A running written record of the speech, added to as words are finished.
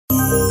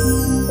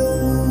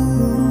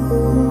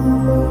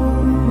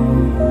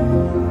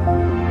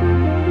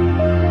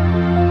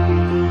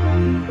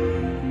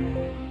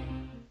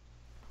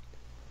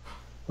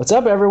What's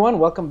up, everyone?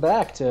 Welcome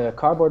back to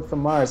Cardboard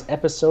from Mars,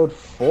 episode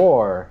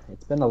 4.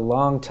 It's been a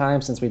long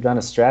time since we've done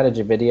a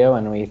strategy video,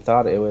 and we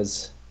thought it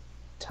was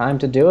time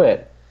to do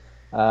it.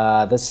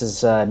 This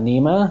is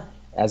Nima,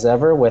 as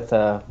ever, with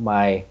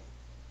my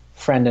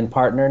friend and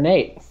partner,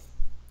 Nate.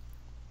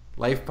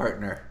 Life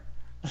partner.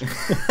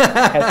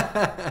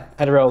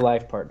 Hetero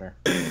life partner.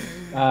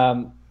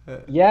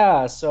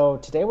 Yeah, so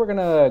today we're going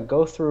to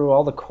go through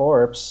all the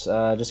corps,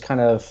 just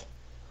kind of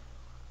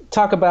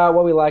talk about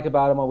what we like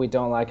about them, what we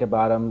don't like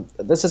about them.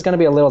 This is going to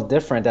be a little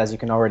different, as you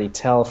can already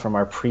tell from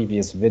our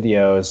previous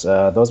videos.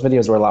 Those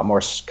videos were a lot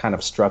more kind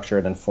of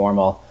structured and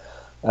formal.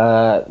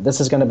 This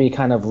is going to be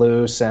kind of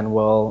loose, and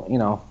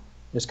we'll,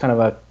 just kind of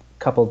a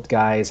couple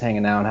guys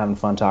hanging out and having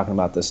fun talking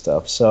about this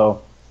stuff.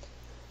 So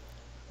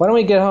why don't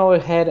we go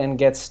ahead and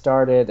get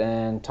started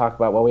and talk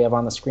about what we have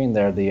on the screen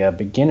there, the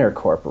Beginner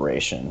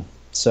Corporation.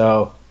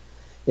 So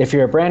if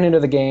you're brand new to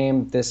the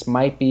game, this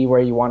might be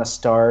where you want to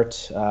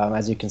start.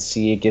 As you can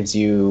see, it gives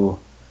you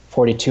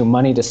 42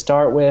 money to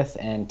start with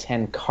and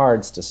 10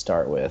 cards to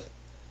start with.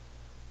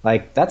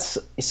 Like, that's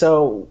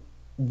so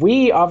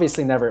we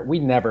obviously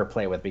never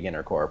play with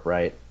Beginner Corp,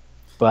 right?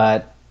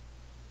 But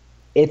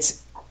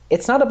it's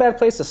not a bad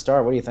place to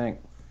start. What do you think?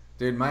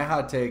 Dude, my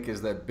hot take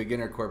is that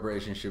Beginner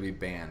Corporation should be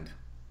banned.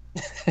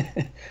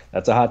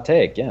 That's a hot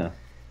take, yeah.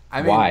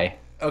 I mean, why?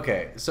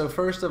 Okay, so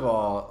first of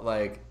all,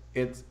 like,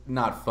 it's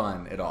not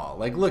fun at all.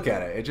 Like, look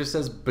at it. It just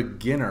says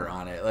beginner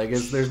on it. Like,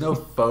 there's no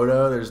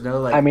photo. There's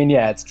no, like... I mean,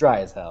 yeah, it's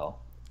dry as hell.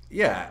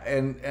 Yeah,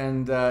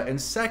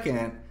 and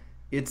second,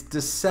 it's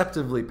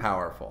deceptively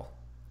powerful.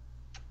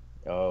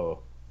 Oh.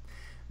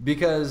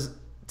 Because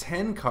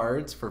 10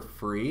 cards for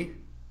free,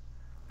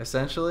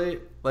 essentially,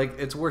 like,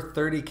 it's worth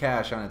 30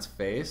 cash on its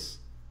face.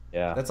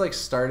 Yeah. That's like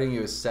starting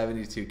you with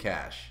 72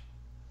 cash.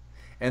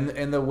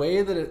 And the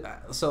way that it,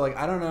 so like,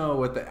 I don't know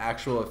what the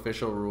actual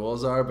official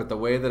rules are, but the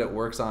way that it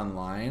works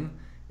online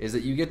is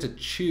that you get to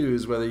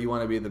choose whether you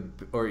want to be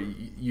or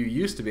you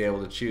used to be able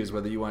to choose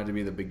whether you wanted to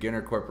be the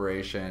beginner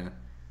corporation,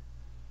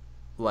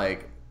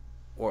 like,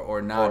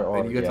 or not,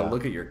 and you get to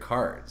look at your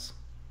cards.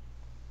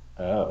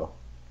 Oh.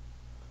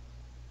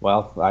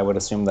 Well, I would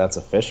assume that's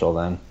official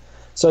then.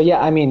 So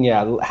yeah, I mean,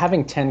 yeah,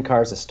 having 10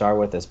 cards to start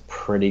with is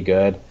pretty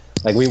good.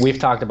 Like we've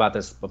talked about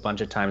this a bunch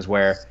of times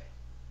where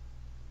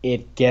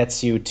it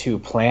gets you to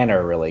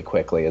planner really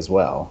quickly as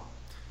well,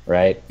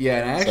 right? Yeah,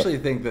 and I actually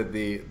think that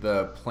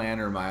the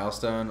planner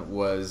milestone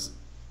was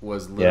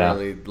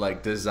literally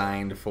like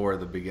designed for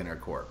the beginner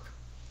corp.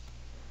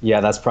 Yeah,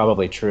 that's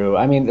probably true.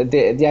 I mean,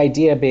 the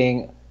idea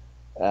being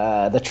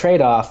the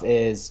trade-off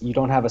is you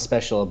don't have a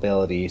special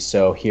ability,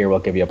 so here we'll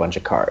give you a bunch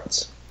of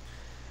cards.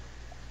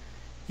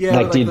 Yeah,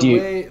 like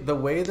the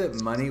way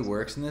that money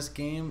works in this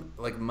game,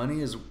 like money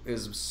is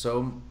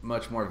so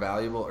much more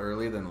valuable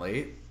early than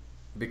late,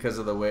 because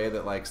of the way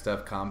that like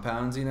stuff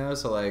compounds,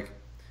 so like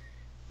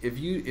if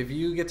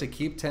you get to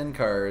keep 10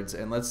 cards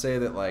and let's say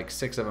that like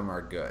 6 of them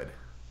are good,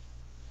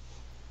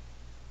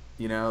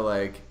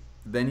 like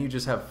then you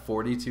just have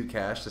 42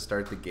 cash to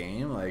start the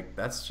game. Like,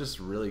 that's just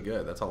really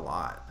good. That's a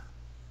lot.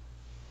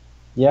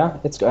 Yeah,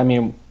 I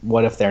mean,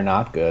 what if they're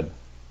not good?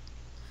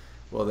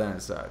 Well, then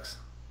it sucks.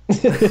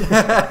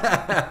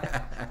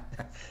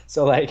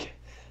 So like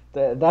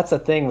that's the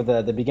thing with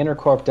the beginner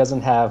corp doesn't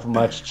have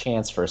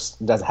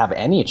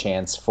any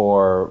chance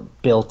for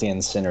built-in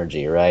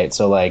synergy, right?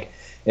 So like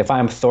if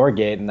I'm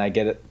Thorgate and I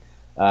get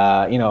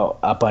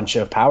a bunch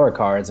of power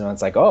cards, and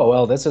it's like, oh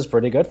well, this is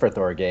pretty good for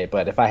Thorgate,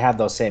 but if I have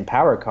those same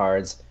power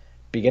cards,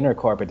 beginner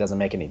corp, it doesn't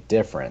make any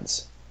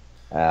difference.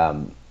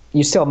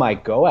 You still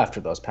might go after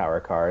those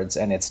power cards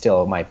and it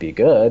still might be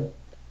good,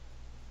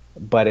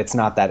 but it's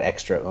not that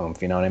extra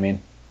oomph, you know what I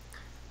mean?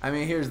 I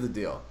mean, here's the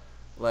deal.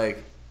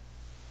 Like,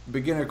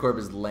 Beginner Corp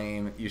is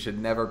lame. You should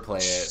never play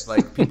it.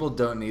 Like, people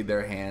don't need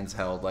their hands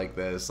held like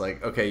this.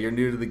 Like, okay, you're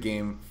new to the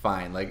game,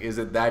 fine. Like, is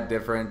it that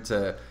different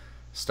to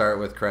start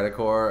with Credicor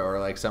or,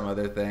 like, some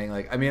other thing?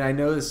 Like, I mean, I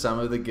know that some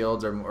of the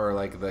guilds or,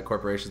 like, the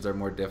corporations are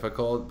more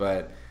difficult,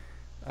 but,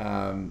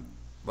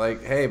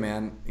 like, hey,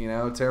 man,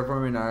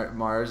 terraforming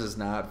Mars is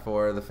not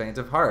for the faint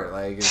of heart.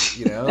 Like,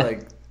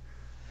 like...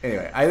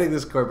 Anyway, I think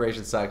this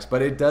corporation sucks,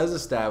 but it does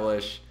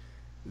establish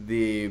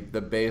the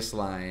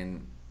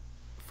baseline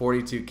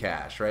 42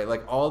 cash, right?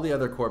 Like all the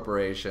other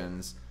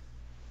corporations,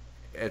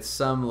 at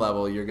some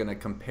level, you're going to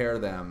compare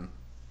them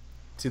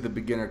to the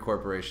beginner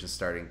corporation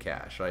starting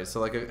cash, right? So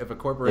like if a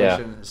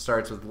corporation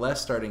starts with less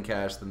starting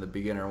cash than the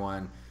beginner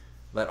one,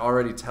 that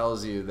already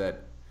tells you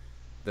that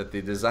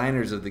the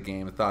designers of the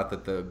game thought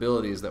that the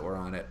abilities that were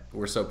on it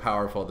were so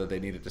powerful that they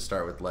needed to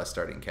start with less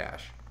starting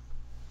cash.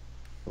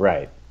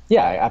 Right.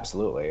 Yeah,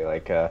 absolutely.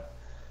 Like,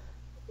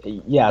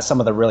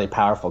 some of the really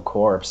powerful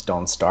corps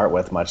don't start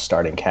with much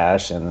starting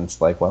cash, and it's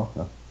like, well,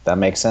 that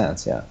makes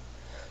sense, yeah.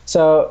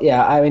 So,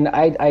 yeah, I mean,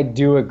 I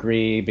do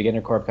agree.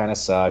 Beginner corp kind of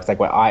sucks. Like,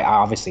 well, I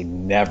obviously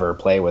never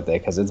play with it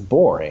because it's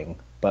boring,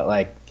 but,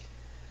 like,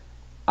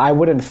 I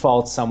wouldn't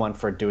fault someone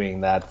for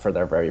doing that for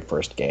their very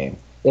first game.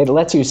 It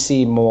lets you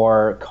see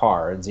more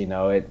cards,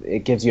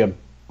 it gives you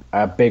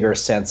a bigger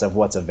sense of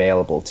what's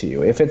available to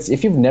you.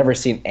 If you've never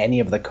seen any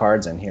of the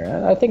cards in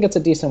here, I think it's a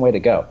decent way to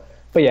go.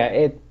 But yeah,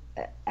 it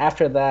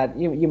after that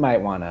you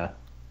might want to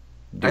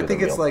I do the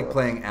think it's real like Corp.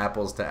 playing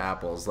apples to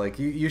apples. Like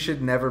you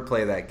should never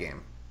play that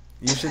game.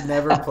 You should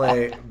never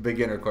play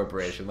Beginner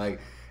Corporation. Like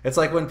it's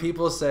like when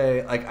people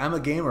say like I'm a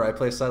gamer, I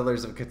play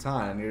Settlers of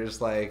Catan, and you're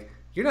just like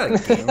you're not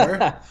a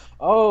gamer.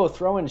 Oh,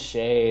 throwing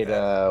shade.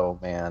 Oh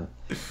man.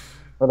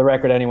 For the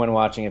record, anyone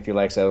watching, if you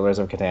like Settlers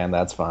of Catan,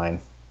 that's fine.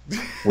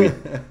 We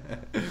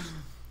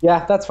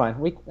Yeah, that's fine.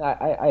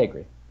 I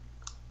agree.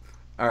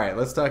 All right,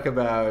 let's talk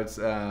about.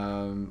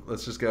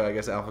 Let's just go, I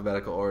guess,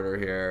 alphabetical order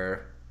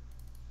here.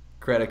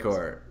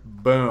 Credicor.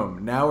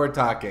 Boom. Now we're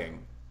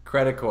talking.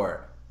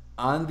 Credicor.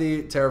 On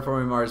the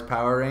Terraforming Mars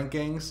power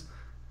rankings,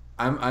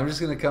 I'm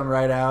just going to come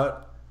right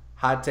out.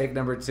 Hot take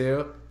number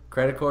 2.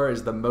 Credicor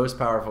is the most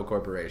powerful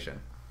corporation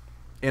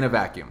in a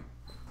vacuum.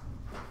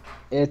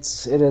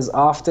 It is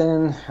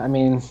often, I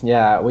mean,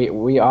 yeah,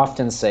 we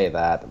often say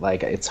that.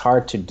 Like it's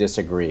hard to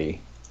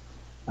disagree.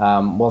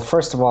 Well,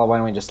 first of all, why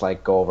don't we just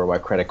like go over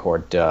what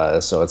Credicor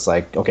does? So it's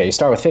like, okay, you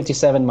start with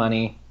 57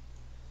 money.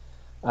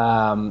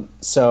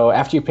 So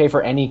after you pay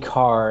for any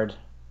card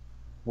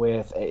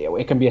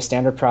it can be a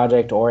standard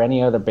project or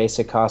any other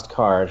basic cost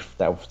card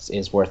that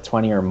is worth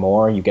 20 or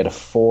more, you get a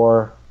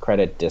 4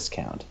 credit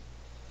discount.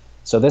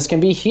 So this can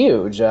be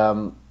huge.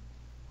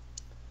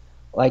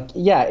 Like,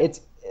 yeah,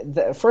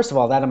 first of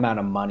all, that amount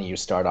of money you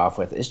start off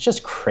with is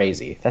just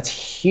crazy. That's a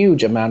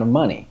huge amount of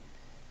money.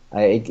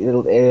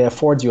 It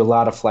affords you a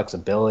lot of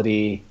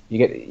flexibility.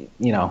 You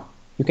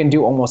can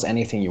do almost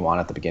anything you want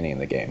at the beginning of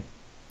the game.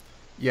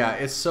 Yeah,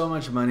 it's so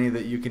much money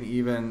that you can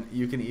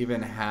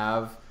even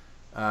have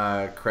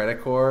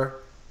Credicor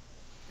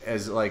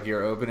as like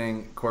your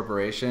opening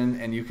corporation,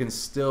 and you can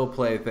still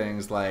play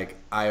things like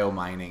IO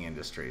mining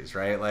industries,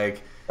 right?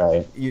 Like,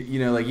 Right.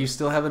 like you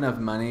still have enough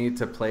money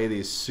to play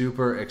these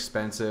super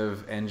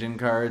expensive engine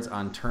cards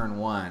on turn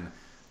 1,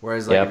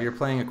 whereas like Yep. if you're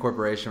playing a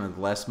corporation with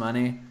less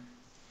money,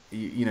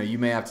 you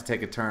may have to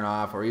take a turn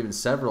off or even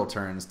several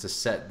turns to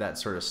set that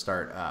sort of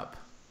start up.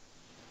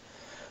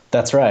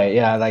 That's right.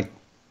 Yeah, like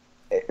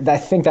I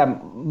think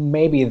that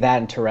maybe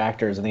that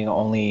Interactor is the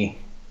only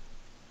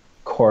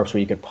corps where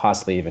you could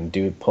possibly even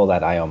pull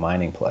that IO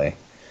mining play.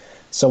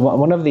 So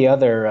one of the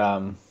other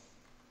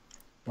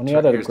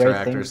Here's great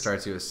Tractor things.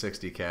 starts you with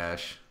 60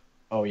 cash.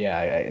 Oh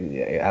yeah,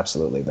 yeah,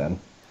 absolutely. Then,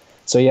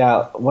 so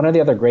yeah, one of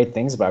the other great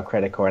things about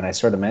Credit Core, and I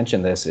sort of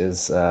mentioned this,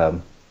 is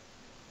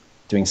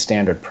doing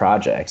standard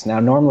projects. Now,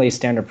 normally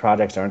standard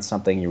projects aren't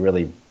something you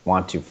really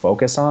want to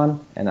focus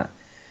on, and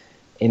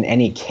in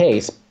any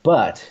case,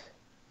 but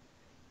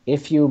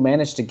if you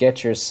manage to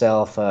get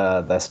yourself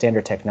the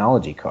standard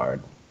technology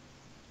card,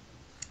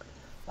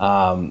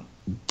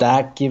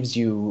 that gives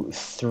you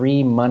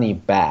 3 money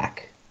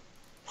back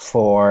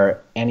for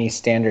any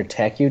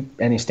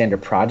any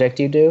standard project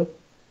you do,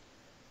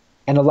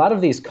 and a lot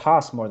of these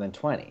cost more than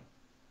 20.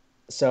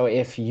 So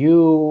if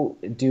you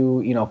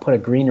do, put a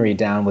greenery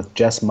down with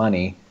just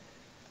money,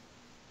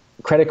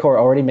 Credicor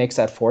already makes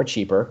that 4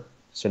 cheaper.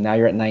 So now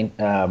you're at 9.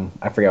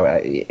 I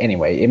forget.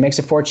 Anyway, it makes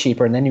it 4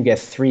 cheaper, and then you get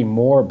 3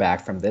 more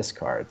back from this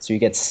card. So you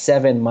get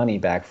 7 money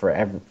back for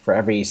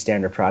every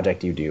standard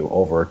project you do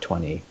over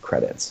 20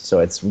 credits. So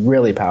it's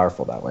really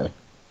powerful that way.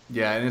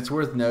 Yeah, and it's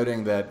worth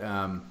noting that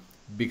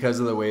because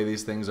of the way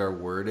these things are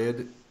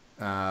worded,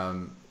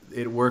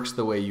 it works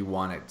the way you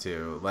want it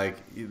to. Like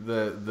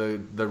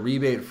the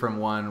rebate from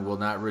one will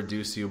not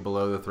reduce you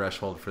below the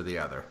threshold for the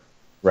other.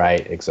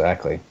 Right.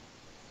 Exactly.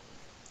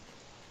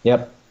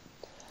 Yep.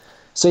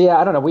 So yeah,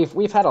 I don't know.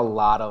 We've had a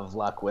lot of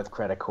luck with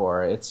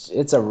Credicor.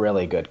 It's a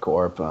really good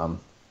corp.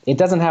 It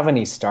doesn't have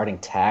any starting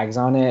tags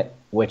on it,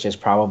 which is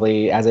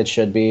probably as it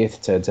should be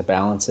to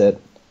balance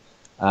it.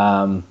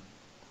 But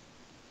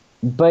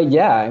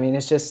yeah, I mean,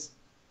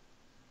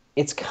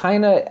 it's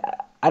kind of,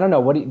 I don't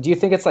know. Do you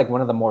think it's like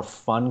one of the more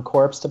fun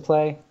corps to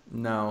play?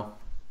 No.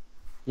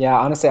 Yeah,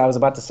 honestly, I was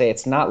about to say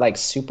it's not like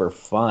super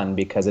fun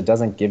because it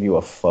doesn't give you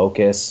a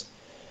focus.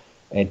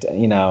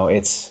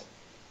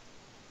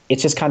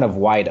 It's just kind of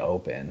wide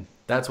open.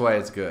 That's why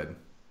it's good.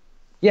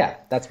 Yeah,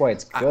 that's why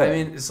it's good. I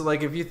mean, so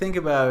like if you think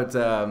about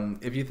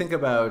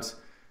the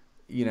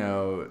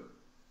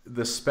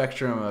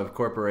spectrum of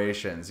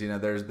corporations,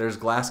 there's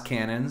glass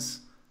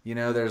cannons,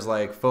 there's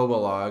like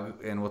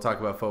Phobolog, and we'll talk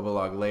about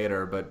Phobolog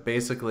later, but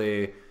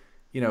basically,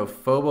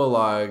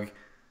 Phobolog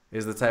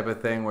is the type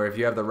of thing where if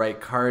you have the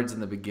right cards in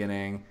the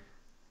beginning,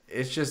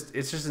 it's just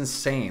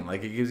insane.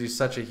 Like it gives you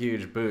such a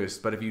huge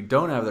boost, but if you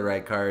don't have the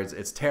right cards,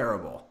 it's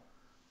terrible.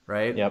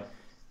 Right? Yep.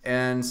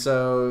 And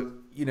so,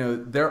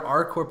 there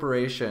are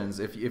corporations.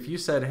 If you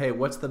said, hey,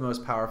 what's the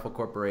most powerful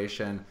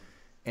corporation,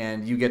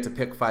 and you get to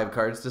pick 5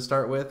 cards to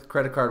start with,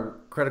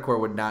 Credicor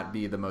would not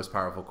be the most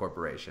powerful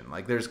corporation.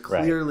 Like there's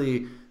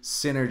clearly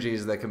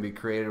synergies that can be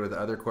created with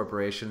other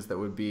corporations that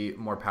would be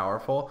more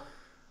powerful.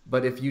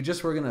 But if you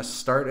just were going to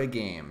start a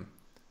game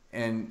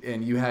and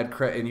you had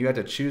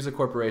to choose a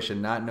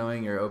corporation not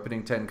knowing your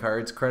opening 10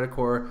 cards,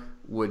 Credicor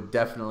would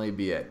definitely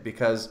be it,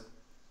 because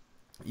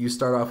you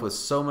start off with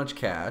so much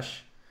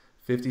cash,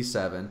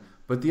 57,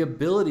 but the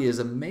ability is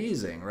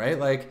amazing, right?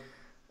 Like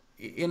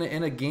in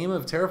a game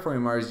of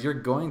Terraforming Mars, you're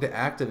going to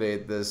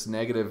activate this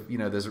negative,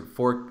 this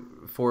four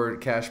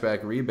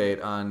cashback rebate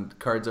on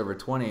cards over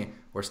 20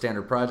 or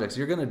standard projects.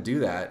 You're going to do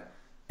that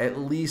at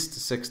least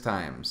 6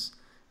 times.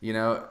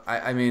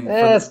 I mean,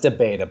 It's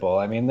debatable.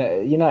 I mean,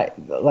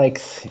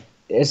 like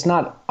it's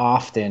not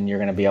often you're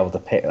going to be able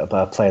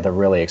to play the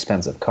really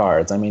expensive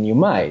cards. I mean, you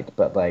might,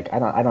 but like I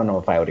don't know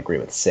if I would agree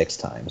with 6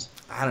 times.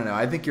 I don't know.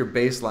 I think your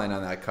baseline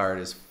on that card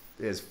is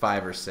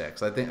 5 or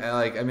 6. I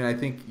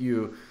think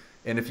you,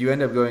 and if you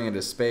end up going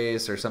into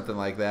space or something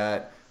like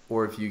that,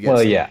 or if you get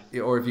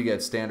or if you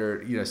get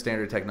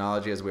standard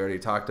technology, as we already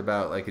talked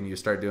about, like, and you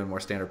start doing more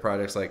standard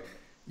projects, like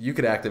you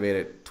could activate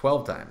it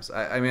 12 times.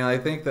 I mean, I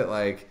think that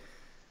like,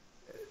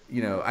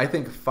 I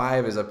think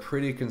 5 is a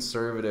pretty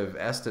conservative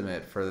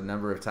estimate for the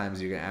number of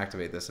times you can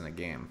activate this in a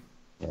game.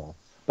 Yeah,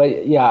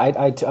 but yeah,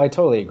 I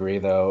totally agree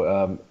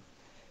though.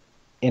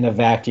 In a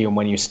vacuum,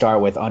 when you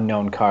start with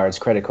unknown cards,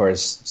 Credicor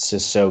is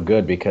just so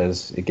good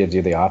because it gives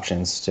you the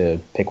options to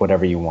pick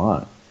whatever you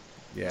want.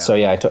 Yeah. So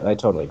yeah, I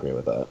totally agree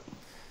with that.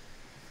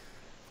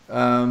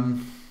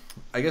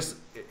 I guess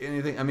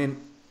anything. I mean,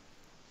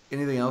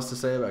 anything else to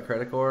say about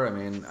Credicor? I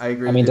mean, I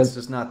agree. I mean, it's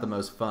just not the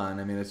most fun.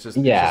 I mean, it's just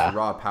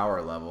raw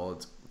power level.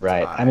 It's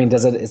right. high, I mean,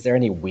 is there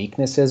any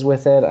weaknesses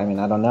with it? I mean,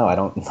 I don't know. I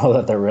don't know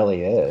that there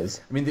really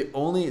is. I mean, the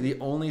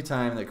only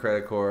time that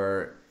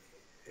Credicor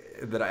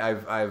that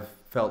I've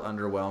felt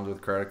underwhelmed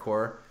with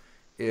Credicor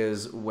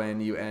is when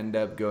you end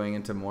up going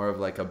into more of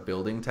like a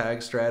building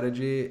tag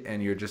strategy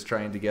and you're just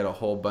trying to get a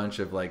whole bunch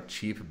of like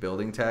cheap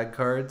building tag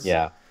cards.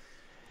 Yeah.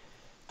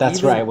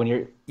 That's right. When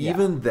you're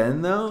even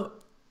then though,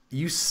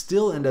 you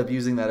still end up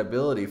using that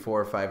ability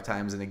 4 or 5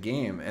 times in a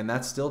game, and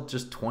that's still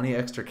just 20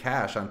 extra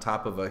cash on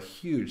top of a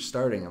huge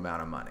starting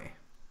amount of money.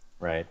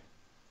 Right.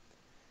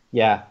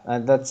 Yeah,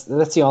 that's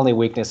the only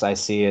weakness I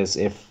see is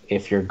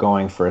if you're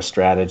going for a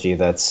strategy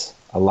that's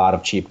a lot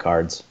of cheap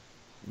cards.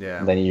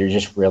 Yeah. Then you're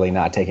just really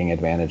not taking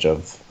advantage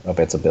of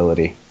its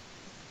ability.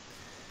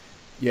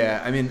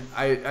 Yeah, I mean,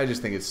 I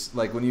just think it's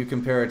like when you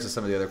compare it to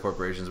some of the other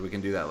corporations, we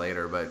can do that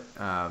later. But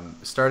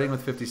starting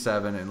with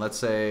 57, and let's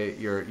say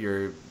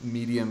your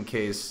medium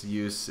case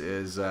use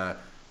is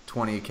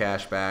 20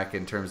 cash back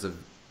in terms of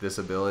this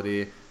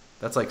ability,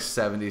 that's like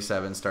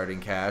 77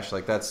 starting cash.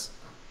 Like that's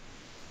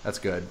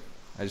good.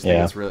 I just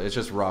think it's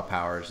just raw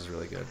power. It's just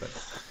really good. But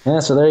yeah,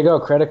 so there you go,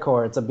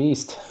 Credicor. It's a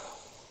beast.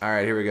 All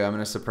right, here we go. I'm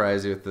going to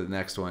surprise you with the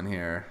next one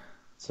here.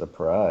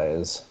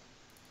 Surprise.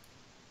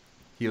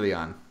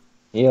 Helion.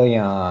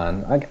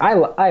 Helion.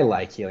 I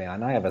like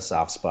Helion. I have a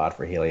soft spot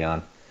for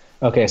Helion.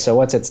 Okay, so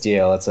what's its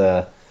deal? It's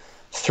a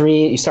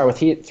 3. You start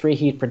with 3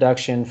 heat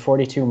production,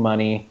 42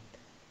 money,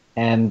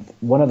 and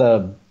one of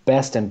the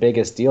best and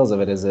biggest deals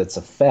of it is its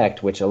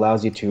effect, which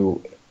allows you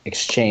to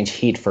exchange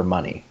heat for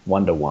money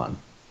 1-to-1.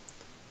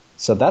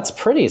 So that's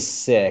pretty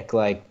sick.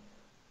 Like,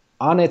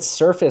 on its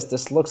surface,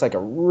 this looks like a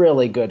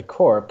really good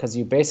corp because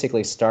you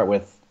basically start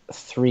with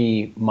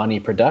 3 money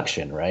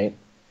production, right?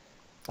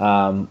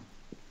 So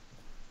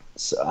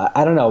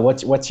I don't know.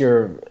 What's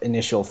your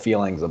initial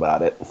feelings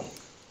about it?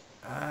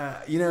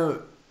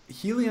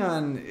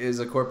 Helion is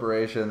a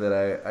corporation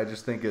that I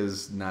just think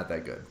is not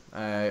that good.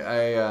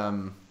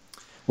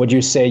 Would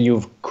you say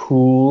you've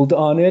cooled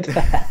on it?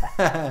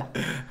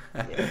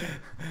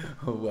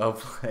 Well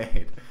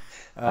played.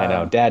 I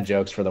know. Dad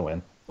jokes for the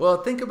win.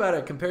 Well, think about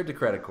it compared to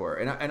Credicor.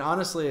 And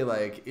honestly,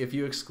 like, if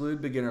you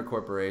exclude beginner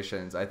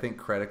corporations, I think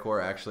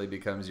Credicor actually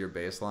becomes your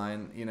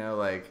baseline.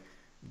 Like,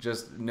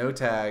 just no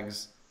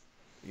tags.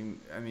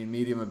 I mean,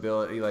 medium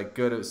ability, like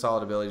good,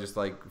 solid ability, just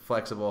like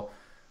flexible.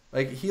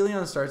 Like,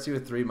 Helion starts you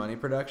with 3 money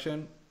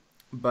production,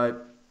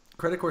 but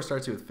Credicor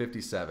starts you with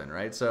 57,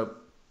 right? So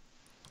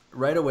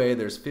right away,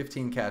 there's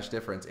 15 cash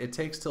difference. It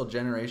takes till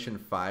generation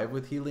 5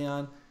 with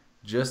Helion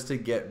just to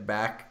get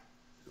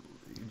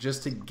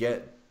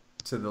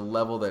to the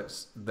level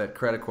that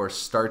Credicor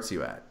starts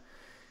you at.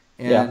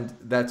 And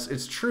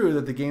it's true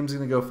that the game's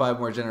going to go 5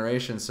 more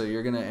generations, so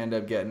you're going to end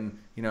up getting,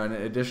 an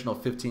additional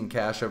 15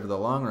 cash over the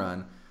long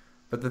run.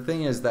 But the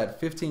thing is that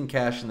 15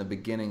 cash in the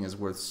beginning is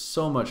worth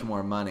so much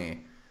more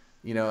money.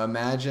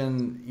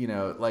 Imagine,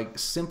 like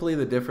simply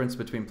the difference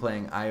between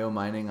playing IO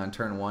mining on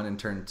turn 1 and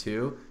turn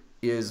 2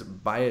 is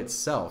by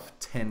itself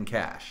 10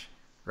 cash,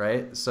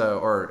 right? So,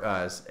 or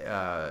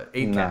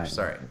 8 cash,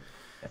 sorry.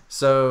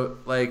 So,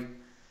 like,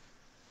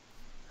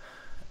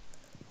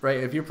 right,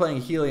 if you're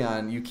playing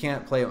Helion, you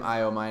can't play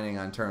IO mining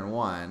on turn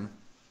 1,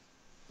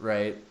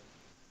 right?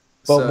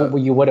 But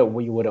you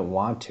wouldn't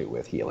want to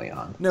with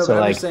Helion. No,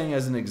 but I'm just saying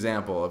as an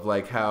example of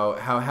like how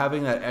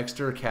having that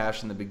extra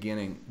cash in the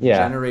beginning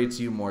generates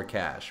you more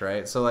cash,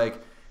 right? So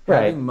like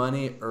having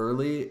money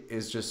early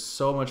is just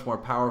so much more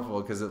powerful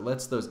because it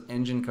lets those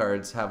engine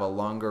cards have a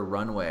longer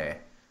runway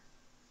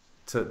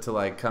to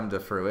like come to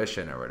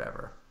fruition or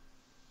whatever.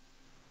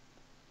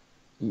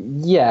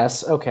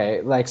 Yes. Okay.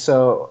 Like,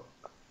 so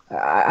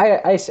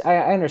I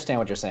understand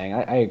what you're saying.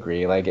 I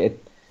agree. Like,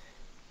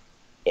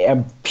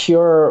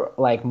 pure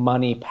like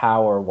money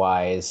power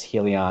wise,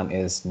 Helion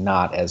is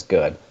not as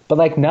good. But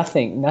like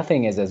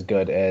nothing is as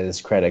good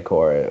as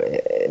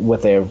Credicor,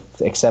 with the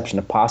exception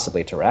of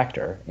possibly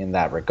Terractor in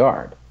that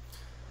regard.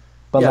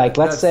 But Yeah, like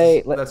that's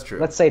true.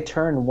 let's say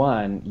turn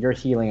one, you're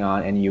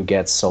Helion and you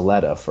get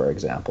Soletta, for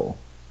example.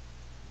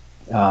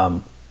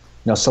 Um,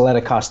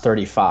 Soletta costs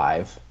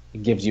 35.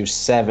 It gives you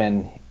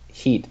 7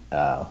 heat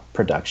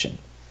production.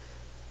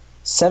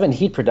 7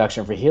 heat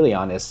production for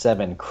Helion is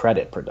 7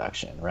 credit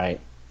production, right?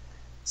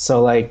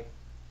 So like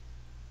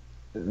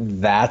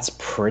that's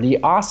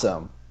pretty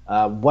awesome.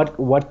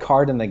 What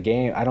card in the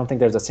game? I don't think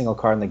there's a single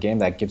card in the game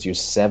that gives you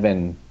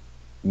 7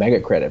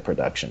 mega credit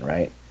production,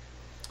 right?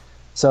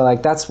 So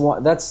like that's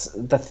one.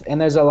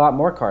 And there's a lot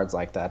more cards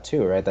like that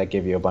too, right? That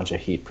give you a bunch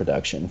of heat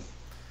production.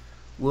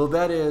 Well,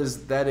 that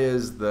is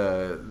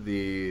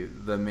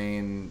the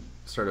main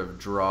sort of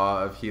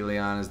draw of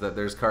Helion is that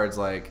there's cards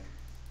like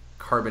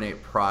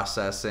carbonate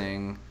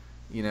processing,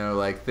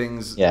 like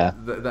things. Yeah,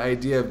 The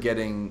idea of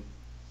getting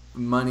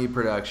money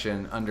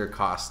production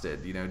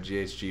undercosted,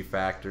 GHG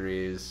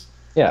factories,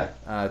 yeah,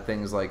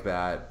 things like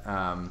that.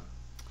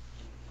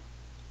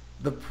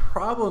 The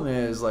problem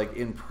is, like,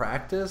 in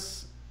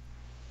practice,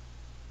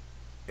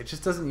 it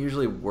just doesn't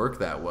usually work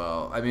that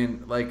well. I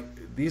mean,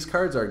 like, these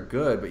cards are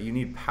good, but you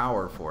need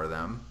power for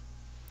them,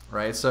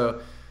 right?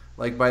 So,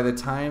 like, by the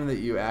time that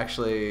you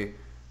actually,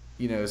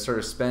 sort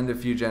of spend a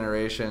few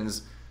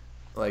generations,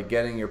 like,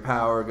 getting your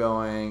power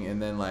going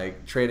and then,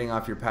 like, trading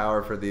off your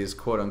power for these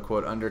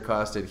quote-unquote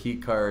undercosted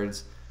heat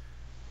cards,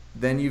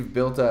 then you've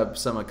built up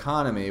some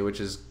economy, which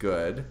is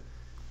good.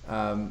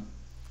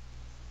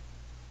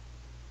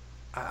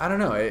 I don't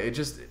know. It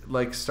just,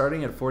 like,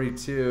 starting at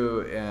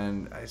 42,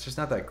 and it's just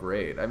not that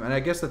great. I mean, I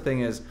guess the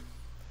thing is,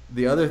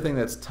 the other thing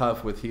that's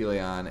tough with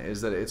Helion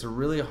is that it's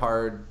really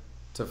hard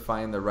to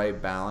find the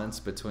right balance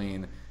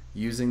between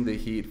using the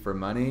heat for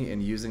money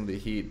and using the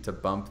heat to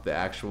bump the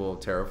actual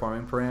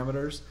terraforming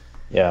parameters.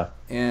 yeah,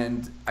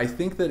 And I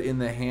think that in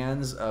the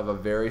hands of a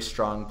very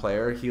strong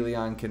player,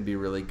 Helion can be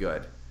really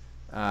good.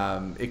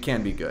 It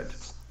can be good.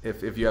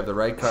 If you have the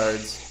right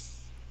cards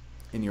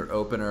in your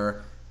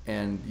opener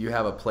and you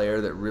have a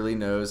player that really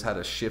knows how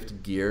to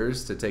shift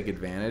gears to take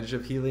advantage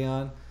of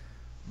Helion.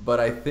 But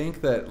I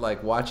think that,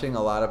 like, watching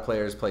a lot of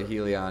players play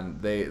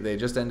Helion, they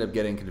just end up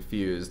getting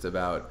confused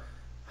about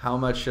how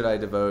much should I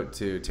devote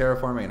to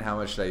terraforming and how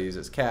much should I use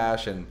as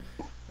cash, and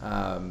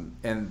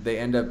they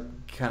end up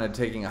kind of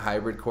taking a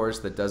hybrid course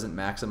that doesn't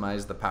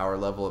maximize the power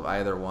level of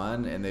either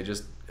one, and it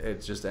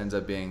just ends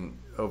up being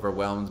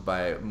overwhelmed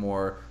by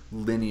more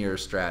linear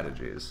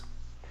strategies.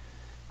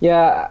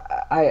 yeah.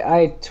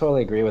 I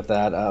totally agree with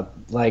that.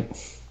 Like,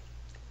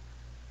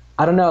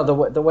 I don't know,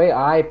 the way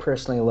I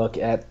personally look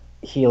at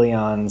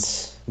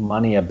Helion's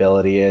money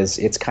ability is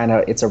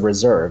it's a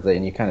reserve,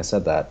 and you kind of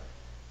said that.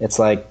 It's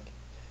like,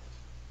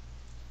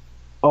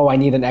 oh, I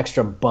need an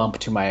extra bump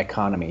to my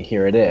economy.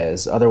 Here it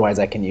is. Otherwise,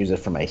 I can use it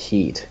for my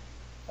heat.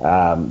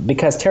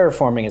 Because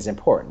terraforming is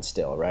important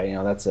still, right?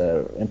 That's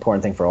a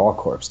important thing for all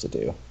corps to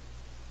do.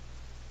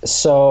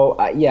 So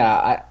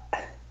yeah,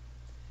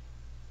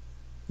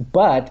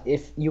 but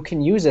if you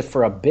can use it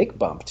for a big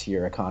bump to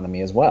your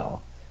economy as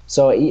well.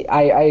 So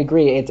I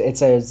agree.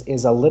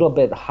 Is a little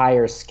bit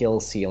higher skill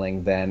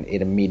ceiling than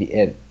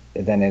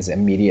is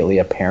immediately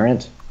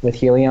apparent with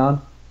Helion.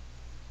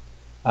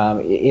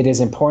 It is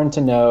important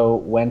to know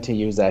when to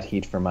use that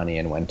heat for money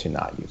and when to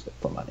not use it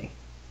for money.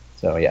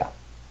 So yeah.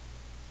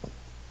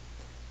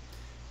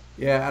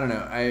 Yeah, I don't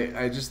know.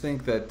 I just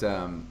think that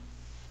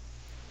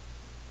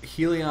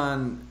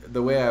Helion,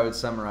 the way I would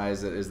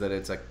summarize it is that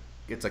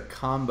it's a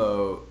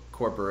combo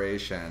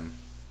corporation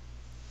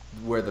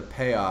where the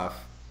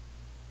payoff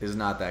is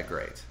not that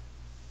great,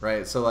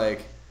 right? So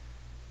like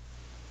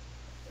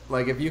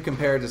if you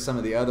compare it to some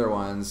of the other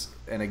ones,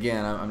 and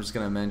again, I'm just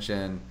going to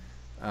mention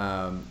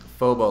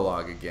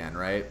Phobolog again,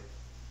 right?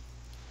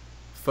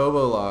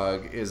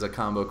 Phobolog is a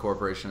combo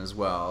corporation as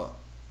well.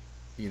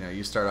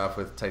 You start off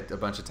with a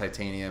bunch of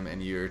titanium,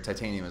 and your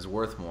titanium is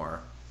worth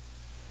more.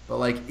 But,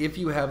 like, if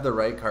you have the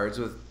right cards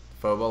with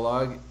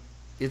Phobolog,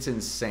 it's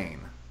insane.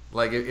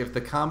 Like, if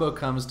the combo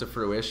comes to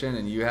fruition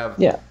and you have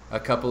a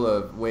couple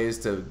of ways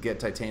to get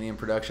titanium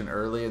production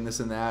early and this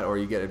and that, or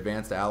you get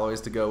advanced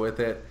alloys to go with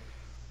it,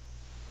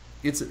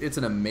 it's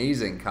an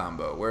amazing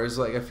combo. Whereas,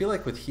 like, I feel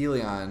like with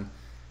Helion,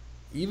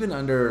 even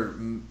under,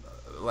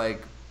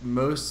 like,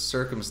 most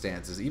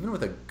circumstances, even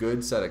with a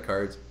good set of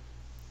cards,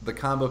 the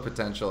combo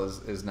potential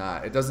is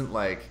not. It doesn't,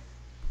 like,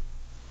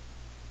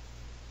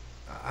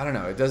 I don't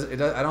know. It does.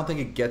 I don't think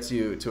it gets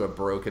you to a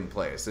broken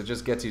place. It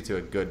just gets you to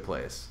a good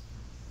place.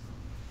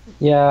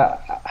 Yeah,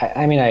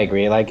 I mean, I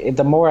agree. Like,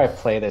 the more I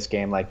play this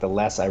game, like, the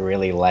less I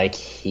really like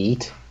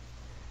heat.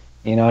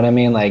 You know what I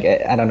mean? Like,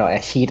 I don't know, a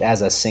heat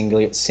as a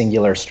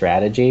singular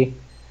strategy,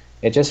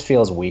 it just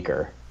feels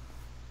weaker.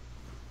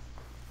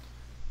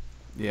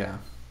 Yeah,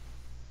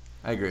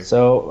 I agree.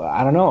 So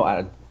I don't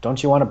know.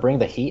 don't you want to bring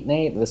the heat,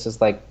 Nate? This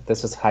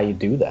is how you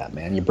do that,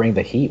 man. You bring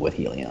the heat with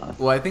Helion.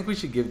 Well, I think we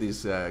should give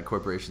these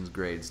corporations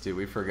grades too.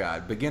 We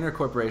forgot. Beginner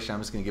corporation,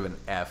 I'm just gonna give an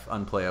F,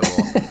 unplayable.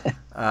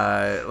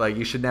 Like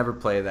you should never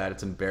play that.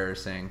 It's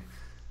embarrassing.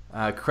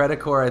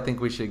 Credicor, I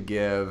think we should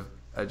give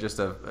just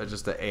a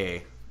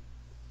A.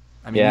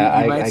 I mean,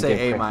 Yeah, you might I say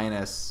give A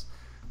minus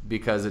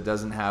because it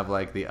doesn't have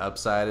like the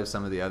upside of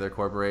some of the other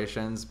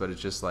corporations, but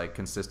it's just like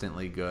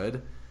consistently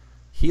good.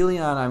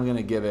 Helion, I'm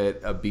gonna give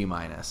it a B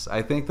minus.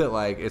 I think that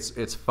like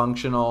it's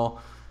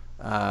functional.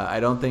 I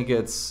don't think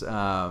it's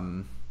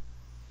bad.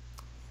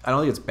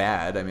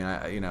 I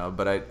mean,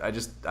 but I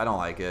don't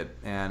like it,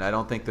 and I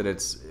don't think that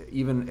it's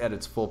even at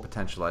its full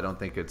potential. I don't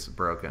think it's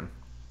broken.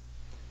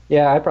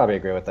 Yeah, I probably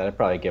agree with that. I'd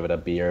probably give it a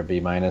B or a B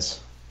minus.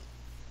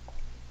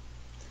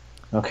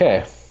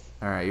 Okay,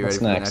 All right, you ready what's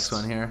for the next? next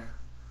one here?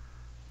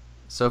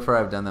 So far,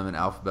 I've done them in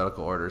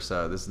alphabetical order,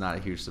 so this is not a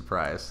huge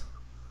surprise.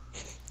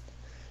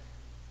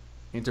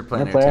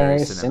 Interplanetary Interplanetary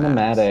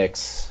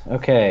Cinematics. Cinematics.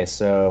 Okay,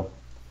 so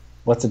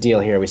what's the deal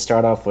here? We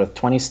start off with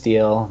 20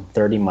 steel,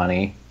 30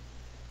 money.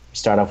 We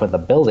start off with a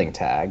building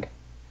tag.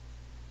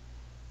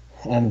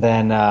 And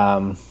then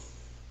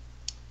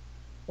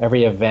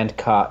every event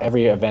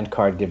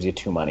card gives you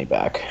 2 money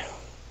back.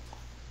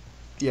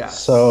 Yeah,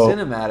 So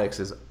Cinematics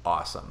is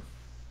awesome.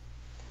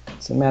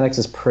 Cinematics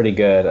is pretty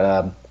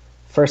good.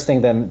 First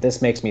thing that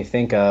this makes me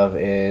think of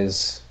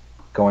is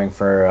going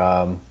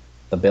for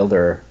the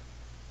builder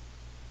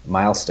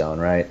milestone,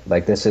 right?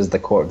 Like this is the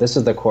corp. This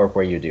is the corp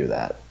where you do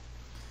that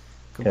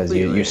because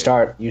you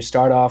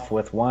start off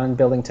with 1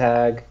 building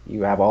tag.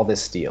 You have all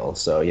this steel,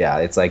 so yeah,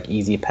 it's like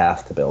easy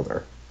path to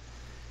builder.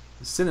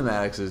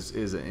 Cinematics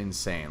is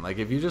insane. Like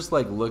if you just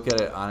like look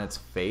at it on its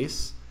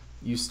face,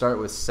 you start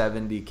with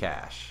 70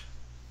 cash.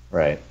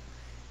 Right.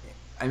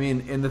 I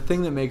mean, and the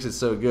thing that makes it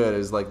so good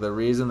is like the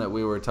reason that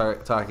we were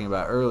talking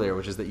about earlier,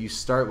 which is that you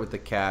start with the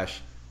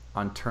cash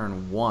on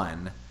turn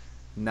 1,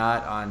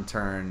 not on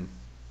turn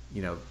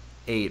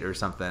 8 or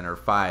something or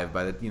 5.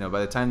 By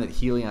the time that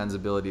Helion's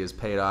ability is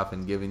paid off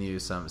and giving you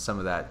some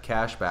of that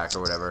cash back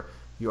or whatever,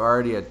 you're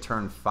already at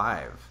turn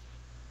 5.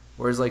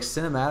 Whereas like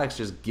Cinematics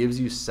just gives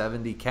you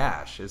 70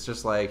 cash. It's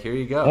just like, here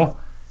you go. Yeah.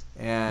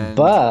 And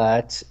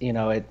But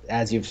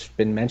as you've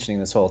been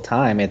mentioning this whole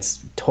time, it's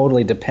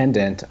totally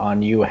dependent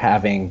on you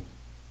having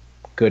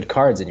good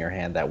cards in your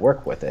hand that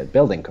work with it,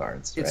 building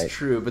cards. it's Right?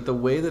 true, but the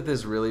way that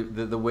this really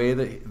the way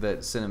that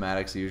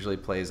Cinematics usually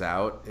plays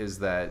out is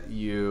that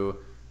you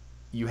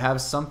have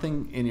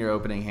something in your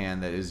opening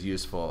hand that is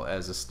useful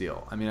as a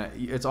steal. I mean,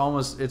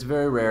 it's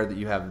very rare that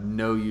you have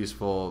no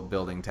useful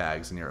building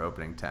tags in your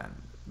opening 10.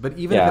 But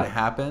even if it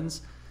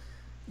happens,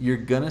 you're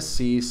going to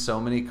see so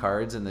many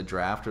cards in the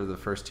draft or the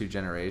first 2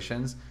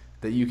 generations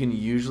that you can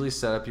usually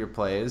set up your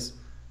plays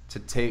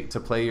to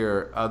play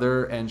your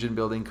other engine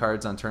building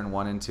cards on turn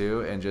 1 and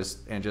 2 and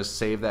just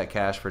save that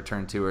cash for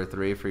turn 2 or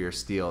 3 for your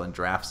steal and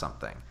draft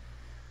something.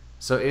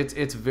 So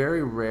it's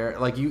very rare.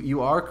 Like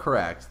you are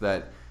correct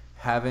that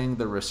having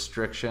the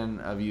restriction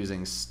of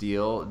using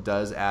steel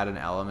does add an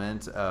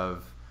element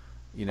of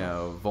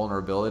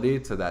vulnerability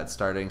to that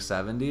starting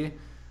 70.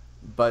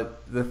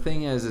 But the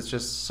thing is, it's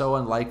just so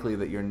unlikely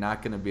that you're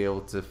not going to be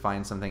able to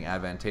find something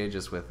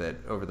advantageous with it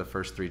over the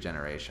first 3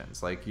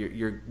 generations. Like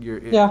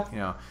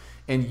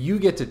and you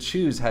get to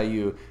choose how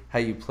you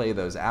play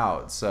those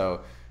out. So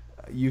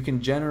you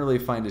can generally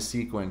find a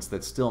sequence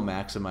that still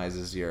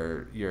maximizes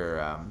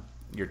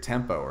your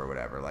tempo or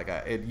whatever. Like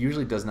it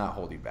usually does not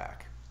hold you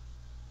back.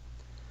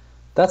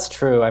 That's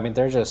true. I mean,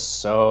 there's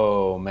just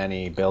so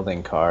many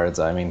building cards.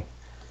 I mean,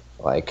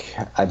 like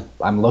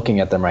I'm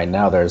looking at them right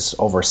now. There's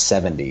over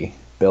 70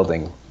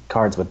 building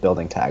cards with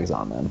building tags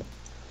on them.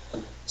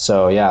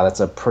 So yeah,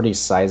 that's a pretty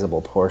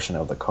sizable portion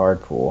of the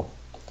card pool.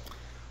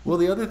 Well,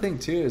 the other thing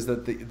too is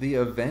that the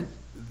event,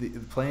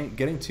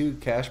 getting 2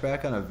 cash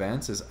back on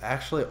events is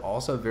actually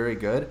also very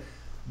good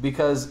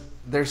because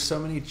there's so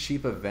many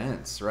cheap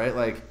events, right?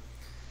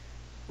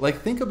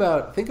 Like think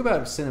about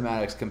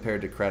Cinematics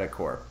compared to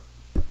Credicor.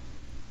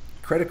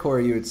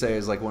 Credicor, you would say,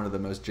 is like one of the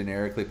most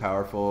generically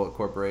powerful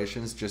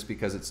corporations just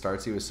because it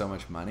starts you with so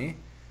much money.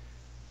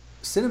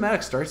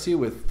 Cinematics starts you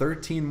with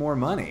 13 more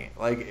money.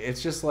 Like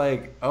it's just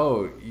like,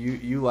 oh,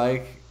 you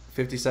like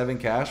 57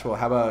 cash? Well,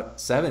 how about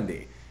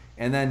 70?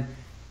 And then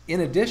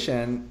in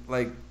addition,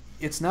 like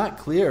it's not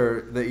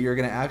clear that you're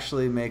going to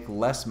actually make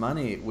less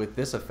money with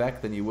this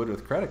effect than you would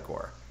with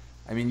Credicor.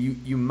 I mean,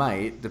 you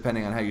might,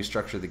 depending on how you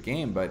structure the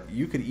game, but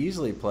you could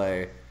easily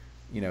play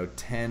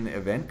 10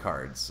 event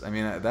cards. I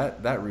mean,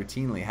 that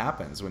routinely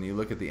happens when you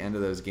look at the end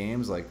of those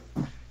games. Like,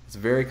 it's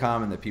very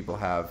common that people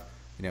have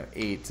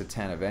 8 to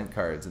 10 event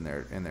cards in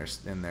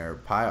their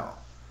pile.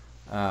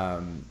 I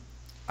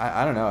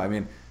don't know. I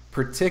mean,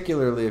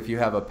 particularly if you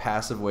have a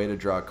passive way to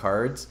draw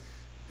cards,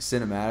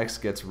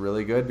 Cinematics gets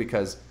really good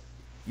because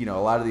a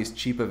lot of these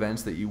cheap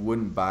events that you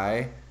wouldn't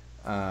buy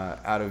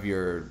out of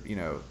your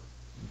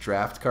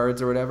draft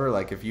cards or whatever.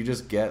 Like if you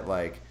just get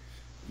like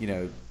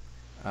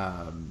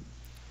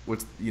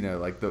what's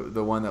like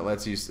the one that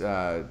lets you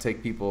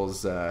take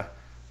people's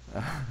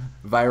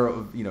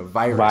viral,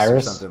 virus or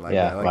Virus, something like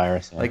yeah, that.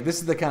 virus, yeah. Like this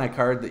is the kind of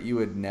card that you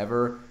would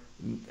never,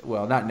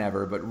 well, not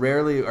never, but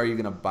rarely are you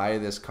going to buy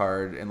this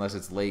card unless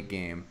it's late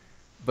game.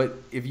 But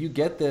if you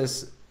get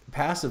this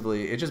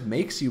passively, it just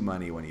makes you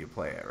money when you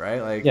play it,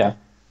 right? Like, Yeah.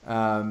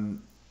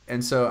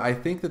 and so I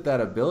think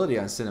that ability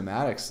on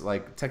cinematics,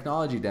 like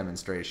technology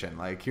demonstration,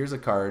 like here's a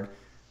card,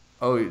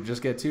 oh, you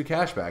just get 2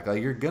 cash back.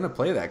 Like you're gonna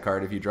play that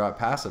card if you draw it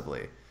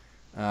passively.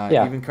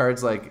 Yeah. Even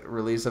cards like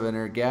release of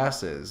inert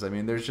gases. I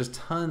mean, there's just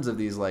tons of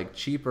these like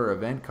cheaper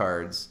event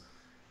cards.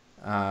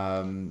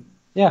 Um,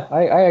 Yeah,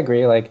 I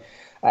agree. Like,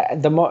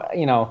 the more,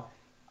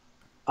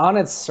 on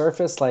its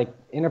surface, like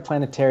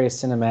Interplanetary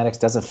Cinematics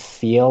doesn't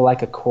feel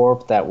like a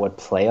corp that would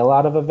play a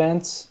lot of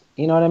events.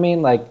 You know what I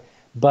mean? Like,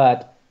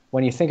 but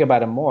when you think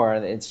about it more,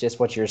 it's just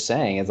what you're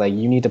saying. It's like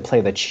you need to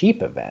play the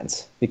cheap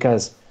events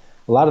because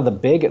a lot of the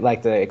big,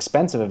 like the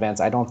expensive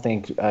events, I don't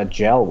think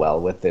gel well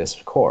with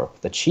this corp.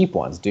 The cheap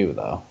ones do,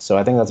 though. So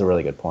I think that's a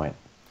really good point.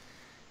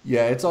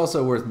 yeah, it's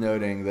also worth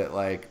noting that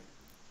like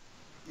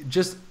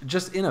just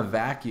in a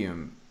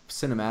vacuum,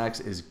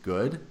 cinematics is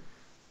good,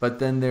 but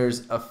then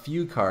there's a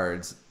few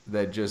cards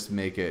that just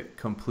make it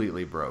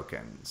completely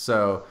broken.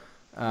 So,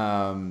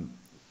 like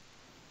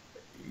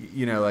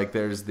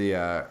there's the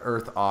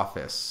Earth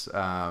Office.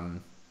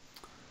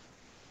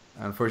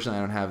 Unfortunately,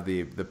 I don't have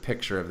the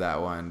picture of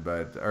that one,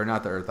 or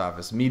not the Earth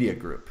Office, Media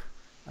Group.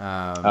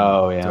 Oh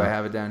Do I yeah,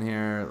 have it down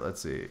here?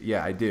 Let's see.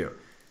 Yeah, I do.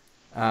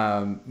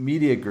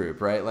 Media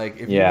Group, right? Like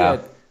if you yeah,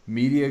 get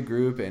Media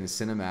Group and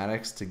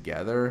Cinematics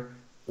together,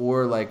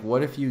 or like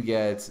what if you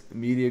get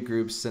Media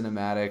Group,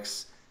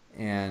 Cinematics,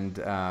 and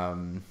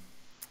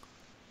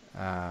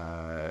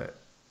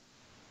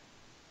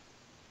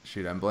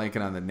shoot, I'm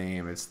blanking on the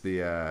name. It's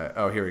the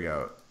oh, here we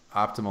go.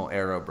 Optimal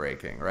arrow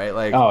braking, right?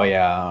 oh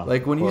yeah,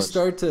 Like of course. when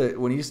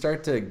you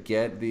start to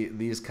get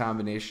these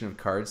combination of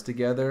cards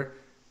together,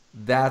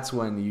 that's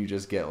when you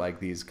just get like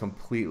these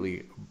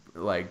completely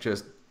like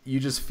just you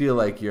just feel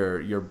like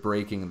you're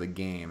breaking the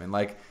game. And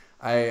like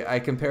I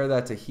compare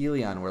that to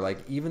Helion, where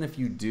like even if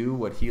you do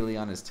what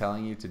Helion is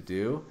telling you to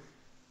do,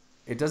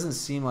 it doesn't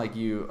seem like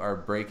you are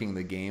breaking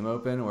the game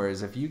open.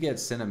 Whereas if you get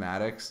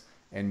cinematics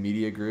and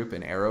media group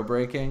and arrow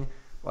breaking,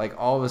 like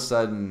all of a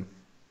sudden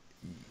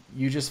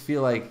you just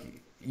feel like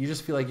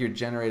you're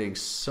generating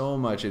so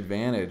much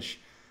advantage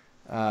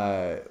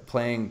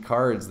playing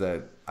cards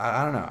that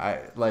I don't know. I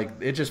like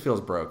it just feels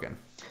broken.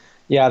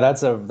 Yeah, that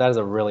is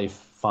a really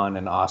fun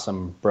and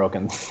awesome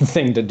broken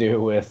thing to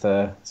do with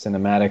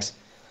cinematics.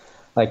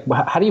 Like,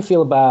 how do you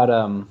feel about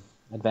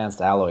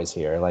advanced alloys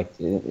here? Like,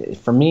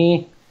 for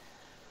me,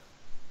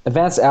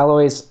 advanced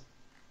alloys,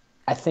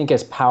 I think,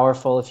 is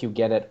powerful if you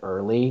get it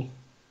early.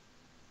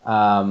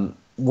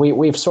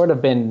 We've sort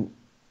of been,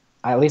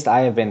 at least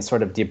I have been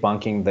sort of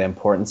debunking the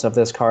importance of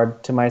this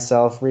card to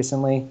myself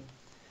recently.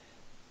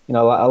 A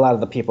lot of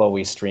the people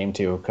we stream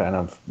to kind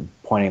of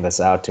pointing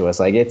this out to us.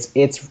 Like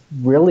it's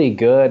really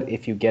good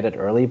if you get it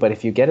early, but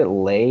if you get it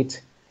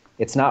late,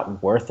 it's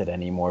not worth it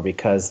anymore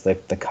because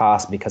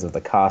because of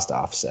the cost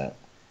offset.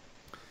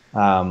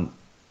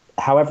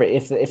 However,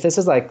 if this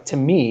is like to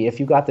me, if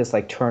you got this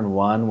like turn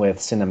one with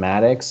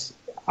cinematics,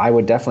 I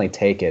would definitely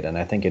take it, and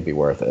I think it'd be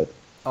worth it.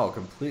 Oh,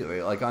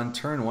 completely. Like on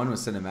turn one with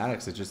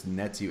cinematics, it just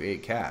nets you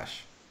 8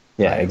 cash,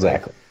 Yeah, right? Like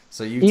exactly.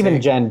 so you Even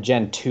take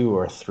Gen 2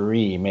 or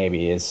 3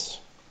 maybe is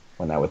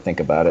when I would think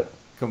about it.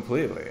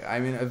 completely. I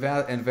mean,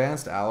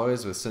 advanced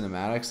alloys with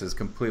cinematics is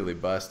completely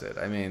busted.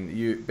 I mean,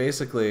 you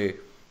basically,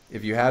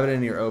 if you have it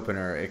in your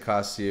opener, it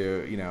costs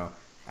you,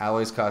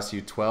 alloys cost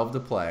you 12 to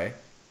play,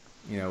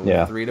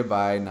 Yeah. 3 to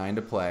buy, 9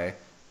 to play,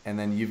 and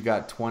then you've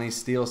got 20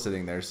 steel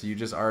sitting there, so you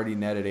just already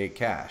netted 8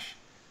 cash,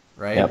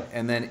 right? Yep.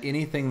 And then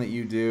anything that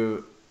you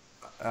do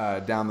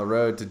down the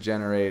road to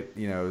generate,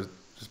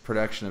 just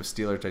production of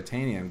steel or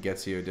titanium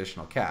gets you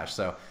additional cash.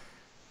 So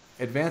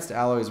advanced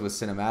alloys with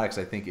cinematics,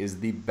 I think, is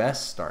the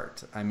best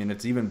start. I mean,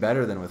 it's even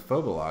better than with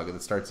Phobolog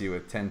that starts you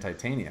with 10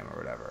 titanium or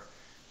whatever.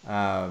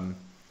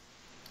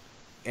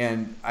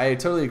 And I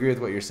totally agree with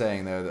what you're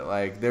saying, though, that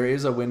like there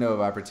is a window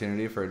of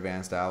opportunity for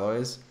advanced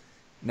alloys.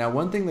 Now,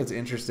 one thing that's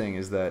interesting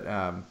is that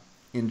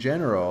in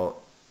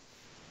general,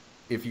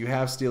 if you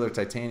have steel or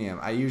titanium,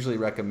 I usually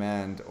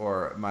recommend,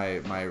 or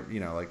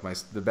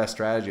the best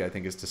strategy I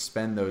think is to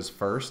spend those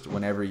first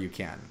whenever you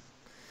can,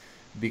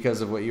 because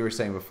of what you were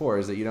saying before,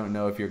 is that you don't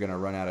know if you're going to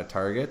run out of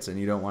targets, and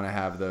you don't want to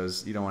have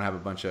those. You don't want to have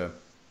a bunch of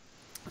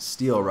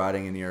steel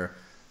rotting in your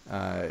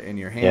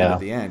hand Yeah. at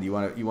the end. You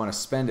want to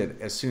spend it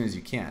as soon as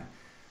you can.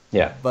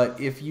 Yeah. But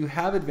if you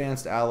have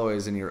advanced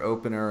alloys in your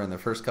opener in the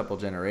first couple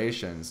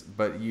generations,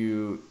 but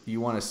you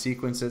want to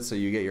sequence it so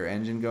you get your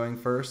engine going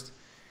first,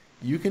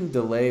 you can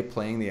delay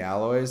playing the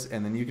alloys,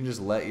 and then you can just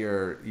let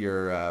your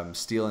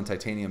steel and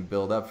titanium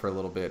build up for a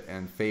little bit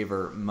and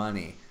favor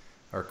money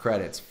or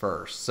credits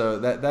first. So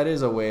that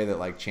is a way that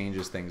like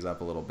changes things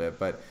up a little bit.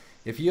 But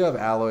if you have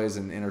alloys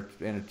and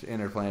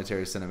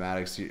interplanetary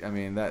cinematics, I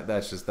mean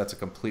that's a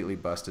completely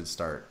busted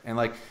start. And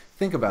like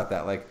think about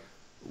that, like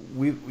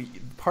we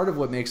part of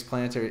what makes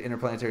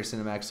interplanetary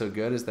cinematics so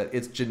good is that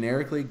it's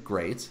generically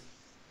great,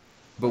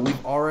 but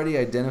we've already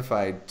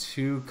identified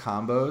two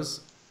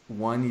combos,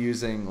 one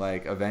using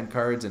like event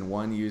cards and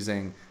one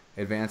using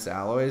advanced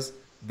alloys,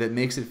 that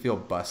makes it feel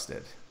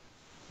busted.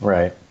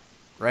 Right.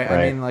 Right? I Right.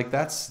 mean, like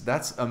that's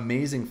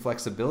amazing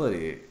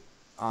flexibility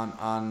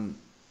on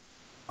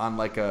on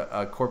like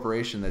a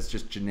corporation that's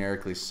just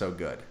generically so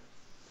good.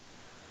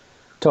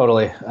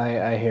 Totally.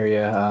 I hear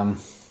you.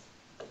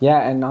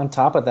 Yeah, and on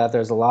top of that,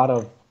 there's a lot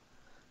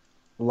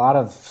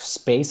of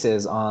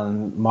spaces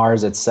on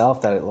Mars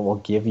itself that it will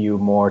give you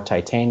more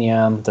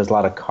titanium. There's a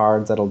lot of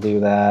cards that'll do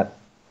that.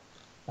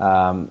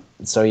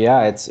 So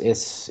yeah,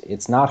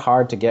 it's not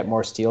hard to get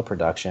more steel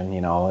production.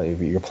 You know, if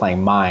you're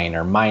playing mine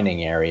or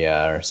mining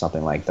area or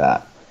something like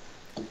that.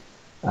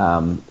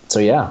 So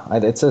yeah,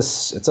 it's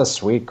a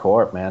sweet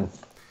corp, man.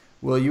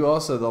 Well, you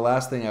also, the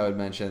last thing I would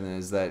mention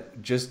is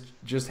that just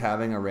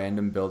having a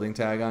random building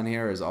tag on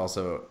here is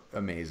also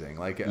amazing.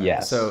 Like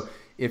Yes. so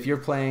if you're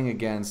playing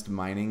against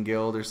Mining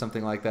Guild or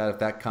something like that, if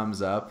that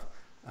comes up,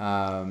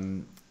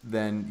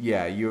 then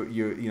yeah,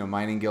 you know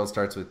Mining Guild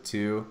starts with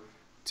two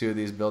of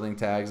these building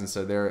tags, and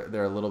so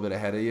they're a little bit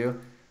ahead of you.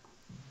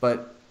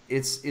 But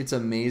it's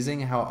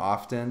amazing how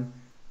often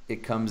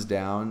it comes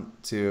down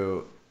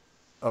to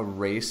a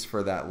race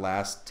for that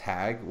last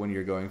tag when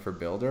you're going for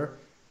builder,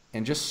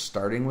 and just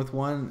starting with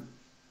one,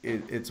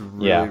 it's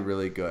really Yeah.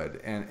 really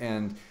good.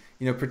 And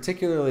you know,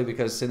 particularly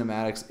because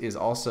cinematics is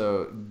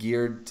also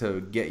geared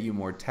to get you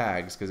more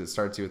tags because it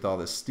starts you with all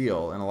this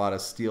steel, and a lot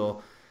of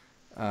steel.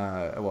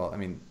 Well, I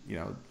mean, you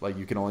know, like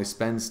you can only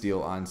spend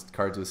steel on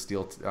cards with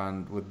steel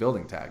on with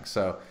building tags.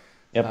 So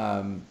Yep.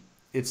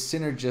 it's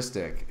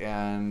synergistic,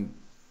 and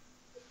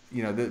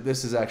you know,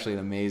 this is actually an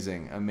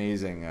amazing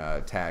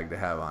tag to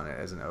have on it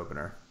as an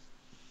opener.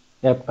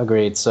 Yep.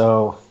 Agreed.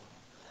 So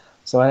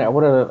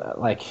what are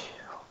like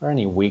what are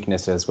any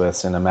weaknesses with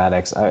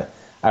cinematics?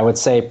 I would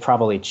say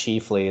probably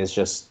chiefly is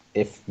just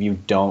if you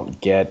don't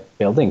get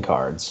building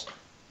cards.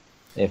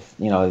 If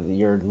you know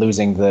you're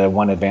losing the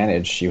one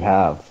advantage you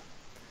have.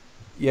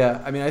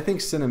 Yeah, I mean, I think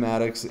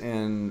cinematics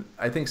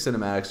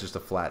is just a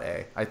flat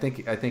A. I think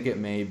it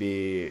may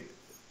be.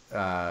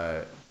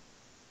 Uh,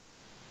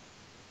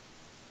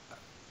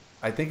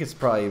 I think it's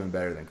probably even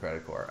better than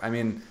Credicor. I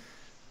mean,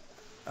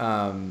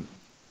 um,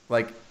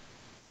 like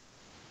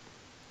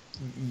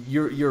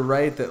you're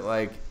right that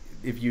like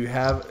if you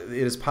have it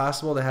is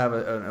possible to have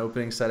an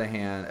opening set of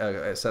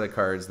a set of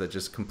cards that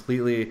just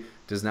completely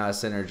does not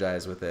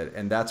synergize with it,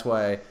 and that's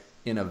why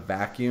in a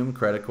vacuum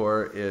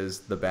Credicor is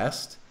the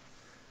best.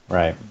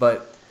 Right.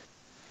 But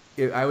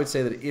I would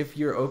say that if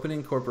your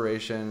opening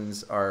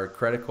corporations are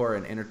Credicor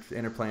and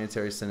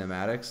Interplanetary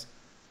Cinematics,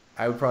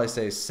 I would probably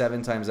say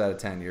 7 times out of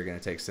 10 you're going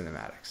to take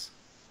Cinematics.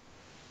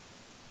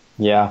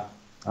 Yeah.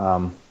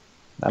 Um,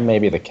 that may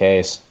be the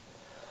case.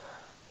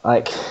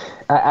 Like,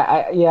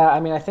 yeah. I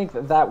mean, I think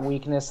that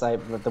weakness,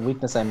 the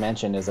weakness I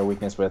mentioned, is a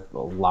weakness with a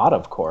lot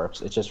of corps.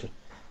 It's just,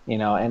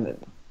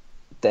 and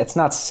it's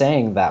not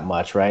saying that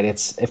much, right?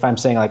 It's if I'm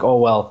saying like, oh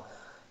well,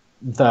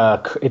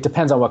 it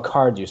depends on what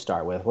card you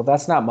start with. Well,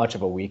 that's not much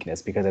of a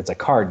weakness because it's a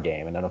card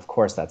game, and then of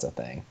course that's a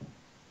thing.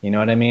 You know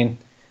what I mean?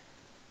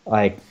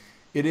 Like,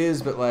 It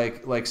is, but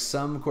like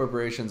some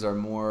corporations are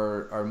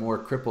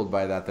more crippled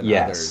by that than yes,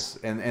 others,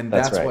 and that's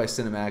that's right. why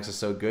Cinematics is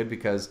so good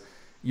because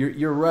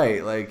you're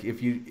right. Like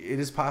it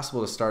is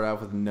possible to start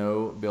out with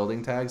no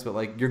building tags, but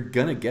like you're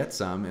gonna get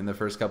some in the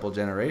first couple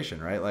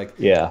generation, right? Like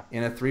Yeah,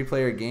 in a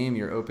 3-player game,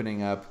 you're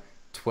opening up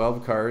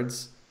 12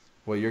 cards.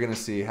 Well, you're gonna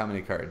see how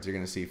many cards? You're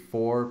gonna see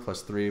 4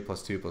 plus 3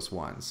 plus 2 plus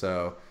 1.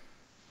 So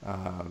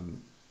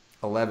um,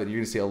 11. You're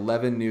gonna see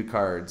 11 new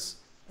cards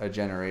a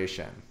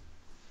generation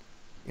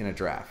in a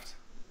draft.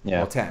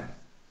 yeah, Well, 10,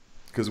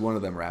 because one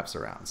of them wraps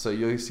around. So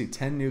you'll see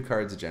 10 new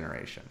cards a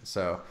generation.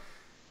 So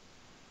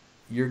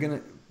you're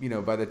going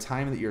to, by the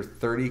time that you're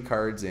 30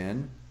 cards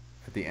in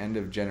at the end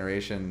of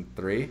generation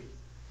 3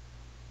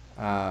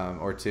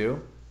 or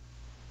 2,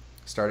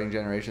 starting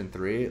generation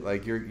 3,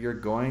 like you're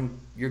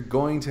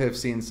going to have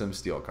seen some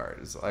steel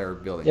cards or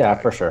building yeah,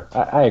 for tags. sure.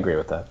 I agree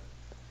with that.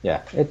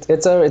 Yeah,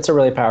 it's a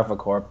really powerful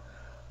corp.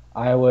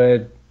 I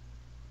would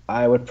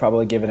I would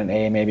probably give it an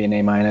A, maybe an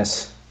A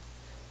minus.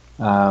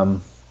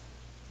 Um,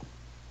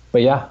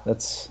 but yeah,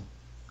 that's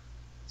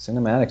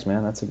cinematics,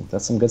 man.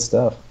 That's some good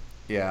stuff.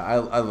 Yeah,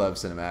 I love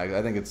Cinematic.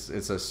 I think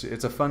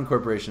it's a fun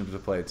corporation to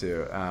play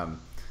too,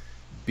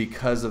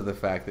 because of the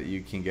fact that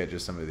you can get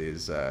just some of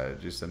these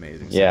just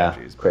amazing Yeah,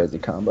 synergies. But crazy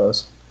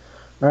combos.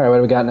 All right, what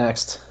do we got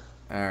next?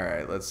 all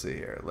right, let's see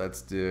here.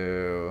 Let's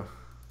do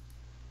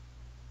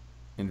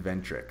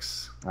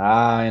Inventrix.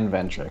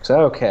 Inventrix.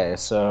 Okay,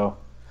 so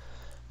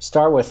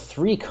start with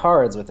three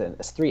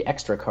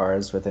extra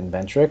cards with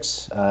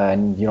Inventrix,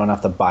 and you don't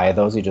have to buy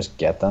those; you just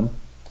get them.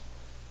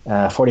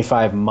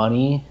 45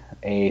 money,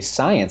 a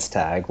science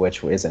tag,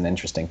 which is an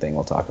interesting thing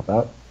we'll talk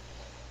about,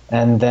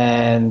 and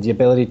then the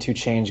ability to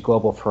change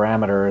global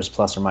parameters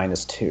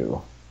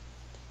 ±2.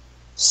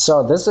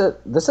 So this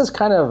is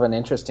kind of an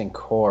interesting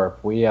corp.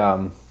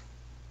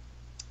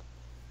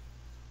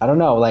 I don't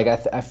know, like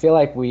I feel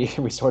like we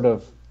we sort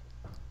of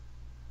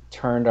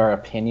turned our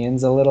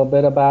opinions a little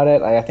bit about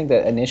it. I think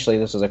that initially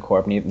this was a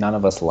corp none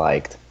of us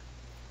liked,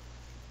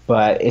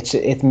 but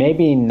it's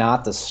maybe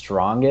not the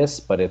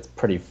strongest, but it's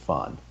pretty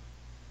fun.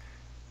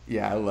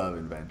 Yeah, I love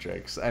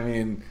Inventrix. I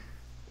mean,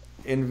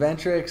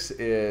 Inventrix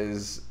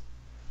is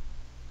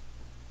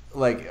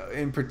like,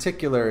 in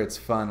particular, it's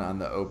fun on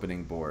the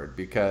opening board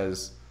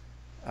because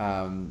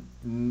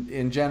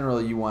in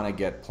general you want to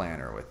get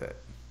planner with it.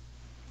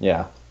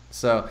 Yeah.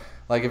 So,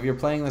 like, if you're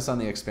playing this on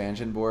the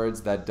expansion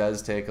boards, that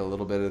does take a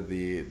little bit of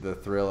the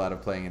thrill out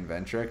of playing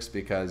Inventrix,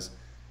 because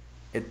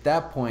at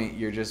that point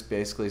you're just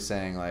basically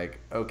saying, like,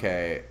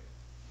 okay,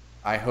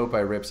 I hope I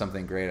rip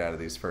something great out of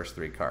these first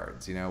three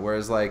cards, you know?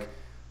 Whereas, like,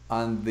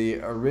 on the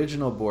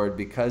original board,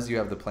 because you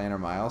have the planner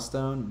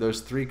milestone,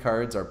 those three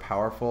cards are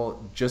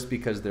powerful just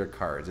because they're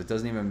cards. It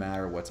doesn't even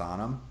matter what's on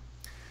them,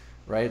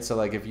 right? So,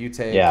 like,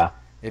 Yeah.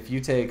 if you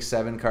take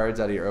 7 cards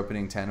out of your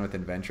opening 10 with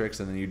Inventrix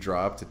and then you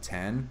draw up to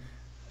 10,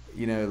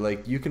 you know,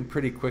 like, you can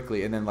pretty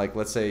quickly, and then, like,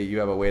 let's say you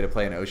have a way to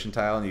play an ocean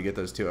tile and you get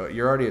those two,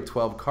 you're already at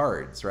 12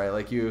 cards, right?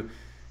 Like, you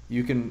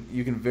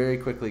can very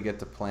quickly get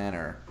to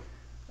planner.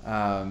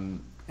 And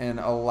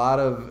a lot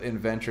of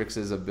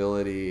Inventrix's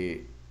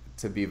ability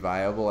to be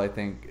viable, I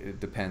think, it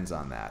depends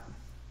on that.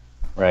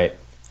 Right.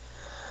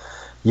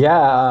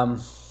 Yeah,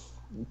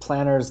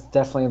 planner's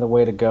definitely the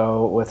way to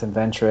go with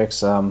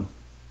Inventrix.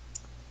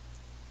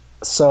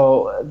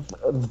 So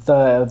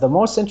the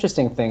most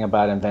interesting thing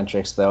about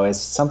Inventrix, though, is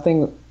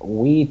something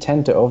we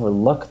tend to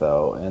overlook,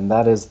 though, and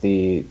that is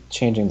the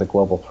changing the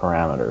global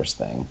parameters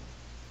thing,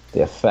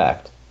 the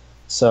effect.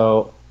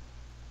 So,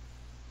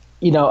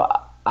 you know,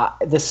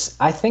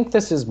 I think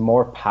this is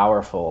more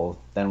powerful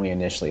than we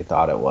initially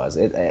thought it was.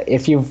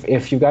 If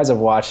you guys have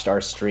watched our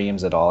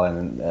streams at all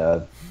and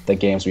the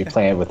games we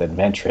play with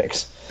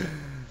Inventrix,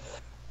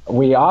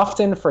 we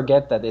often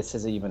forget that this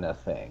is even a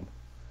thing.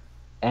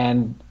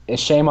 And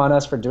it's shame on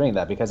us for doing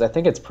that, because I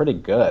think it's pretty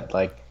good.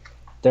 Like,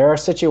 there are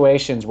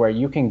situations where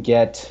you can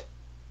get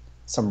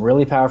some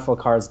really powerful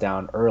cards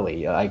down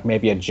early, like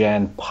maybe a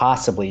gen,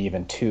 possibly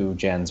even 2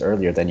 gens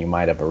earlier than you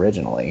might have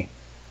originally.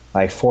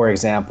 Like, for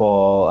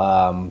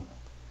example,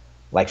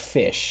 like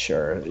fish,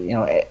 or, you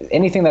know,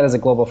 anything that has a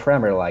global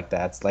parameter like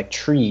that, it's like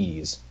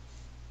trees.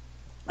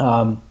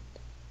 The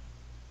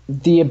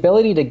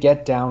ability to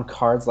get down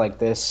cards like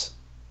this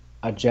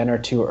a gen or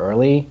 2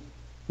 early,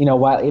 you know,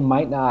 while it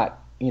might not,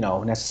 you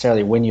know,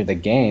 necessarily win you the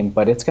game,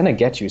 but it's going to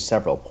get you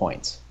several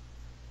points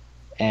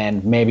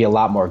and maybe a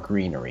lot more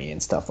greenery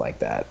and stuff like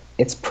that.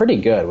 It's pretty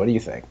good. What do you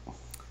think?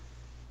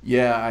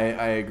 Yeah,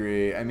 I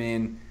agree. I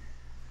mean,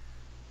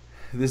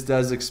 this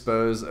does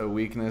expose a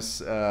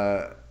weakness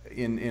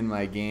in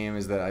my game,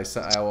 is that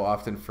I will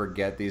often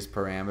forget these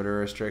parameter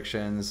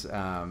restrictions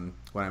when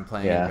I'm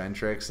playing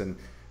Inventrix. And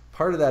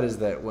part of that is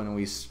that when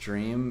we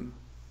stream,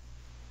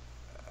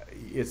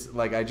 it's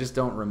like I just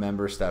don't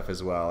remember stuff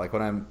as well. Like,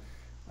 when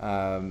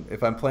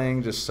if I'm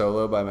playing just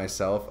solo by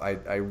myself,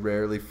 I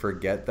rarely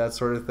forget that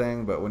sort of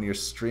thing. But when you're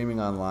streaming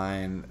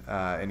online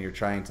and you're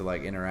trying to,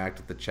 like, interact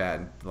with the chat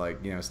and,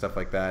 like, you know, stuff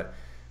like that,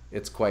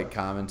 it's quite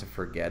common to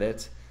forget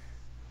it.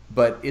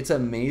 But it's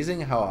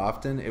amazing how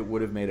often it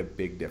would have made a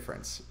big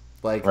difference.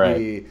 Like,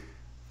 right.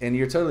 And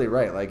you're totally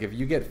right. Like, if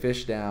you get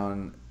fish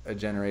down a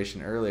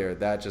generation earlier,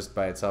 that just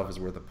by itself is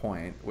worth a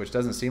point, which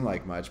doesn't seem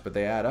like much, but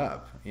they add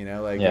up. You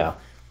know, like,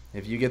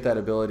 if you get that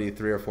ability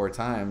 3 or 4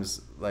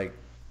 times, like,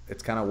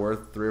 it's kind of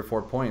worth 3 or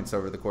 4 points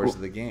over the course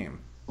of the game.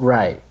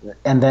 Right.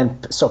 And then,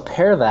 so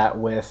pair that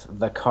with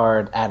the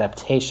card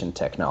adaptation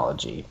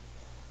technology.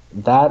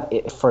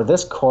 For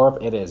this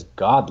corp, it is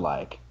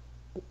godlike.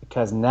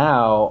 Because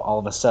now, all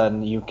of a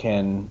sudden, you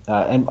can...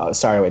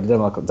 sorry, it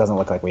doesn't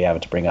look like we have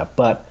it to bring up.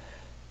 But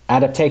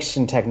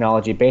adaptation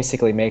technology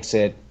basically makes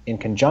it, in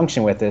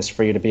conjunction with this,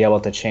 for you to be able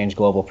to change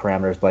global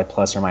parameters by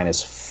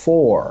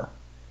 ±4.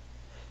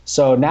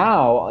 So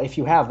now, if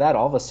you have that,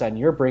 all of a sudden,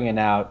 you're bringing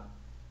out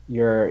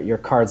your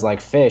cards like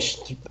fish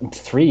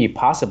 3,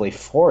 possibly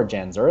 4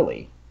 gens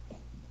early.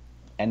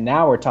 And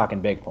now we're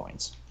talking big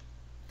points.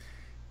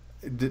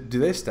 Do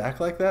they stack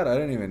like that? I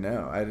didn't even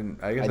know.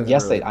 I guess.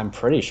 Yes, I'm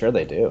pretty sure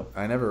they do.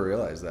 I never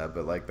realized that,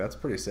 but, like, that's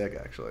pretty sick,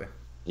 actually.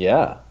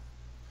 Yeah,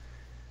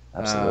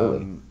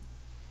 absolutely.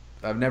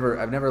 I've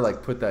never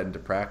like put that into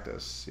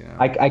practice. You know,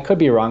 I could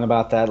be wrong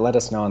about that. Let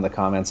us know in the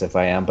comments if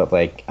I am, but,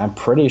 like, I'm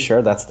pretty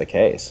sure that's the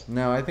case.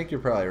 No, I think you're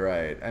probably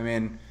right. I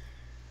mean,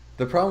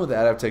 the problem with the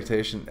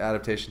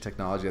adaptation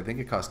technology, I think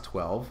it costs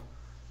 12.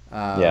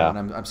 Yeah,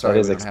 and I'm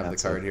sorry we don't have the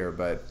card here,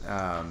 but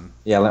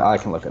yeah, I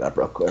can look it up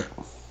real quick.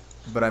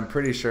 But I'm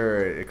pretty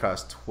sure it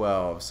costs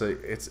 12. So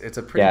it's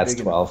a pretty it's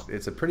 12.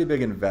 It's a pretty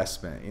big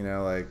investment, you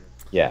know, like.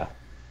 Yeah,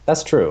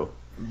 that's true.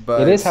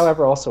 But it is,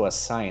 however, also a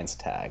science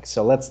tag.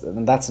 So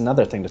that's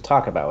another thing to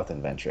talk about with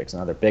Inventrix.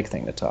 Another big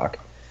thing to talk.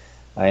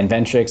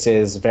 Inventrix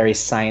is very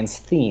science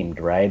themed,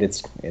 right?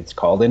 It's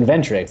called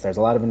Inventrix. There's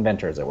a lot of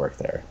inventors that work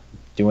there,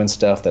 doing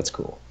stuff that's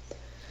cool.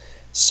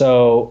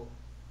 So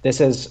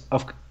this is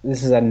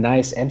a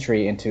nice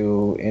entry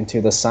into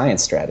the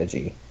science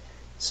strategy.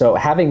 So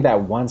having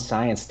that one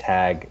science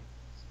tag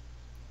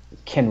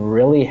can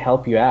really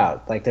help you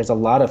out. Like there's a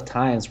lot of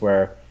times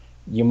where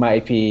you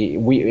might be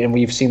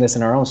we've seen this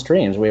in our own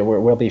streams.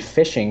 We'll be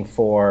fishing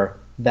for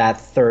that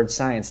third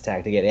science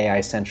tag to get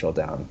AI Central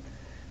down,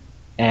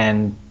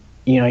 and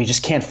you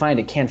just can't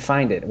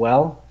find it.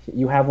 Well,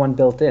 you have one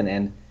built in,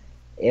 and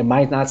it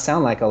might not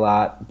sound like a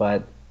lot,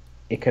 but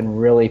it can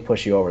really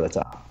push you over the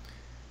top.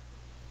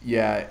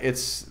 Yeah,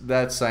 it's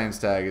that science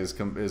tag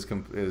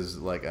is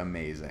like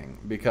amazing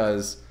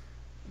because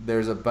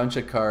there's a bunch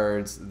of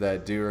cards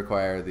that do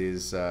require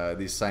these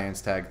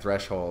science tag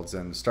thresholds,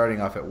 and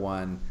starting off at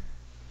one,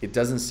 it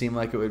doesn't seem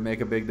like it would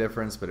make a big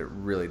difference, but it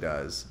really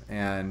does.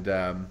 And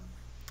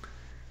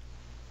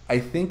I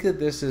think that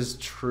this is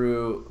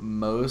true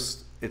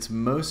most. It's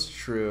most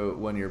true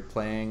um, when you're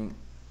playing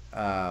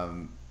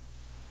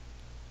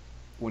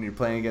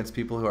against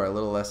people who are a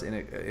little less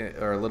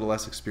or a little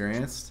less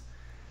experienced.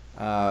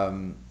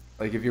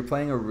 Like if you're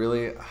playing a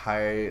really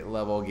high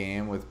level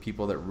game with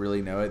people that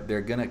really know it,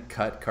 they're gonna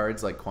cut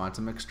cards like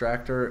Quantum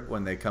Extractor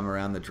when they come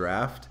around the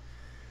draft.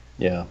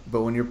 Yeah.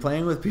 But when you're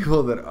playing with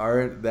people that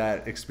aren't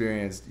that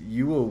experienced,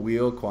 you will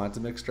wheel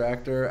Quantum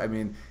Extractor. I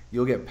mean,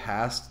 you'll get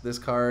past this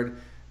card.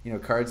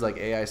 Cards like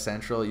AI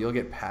Central, you'll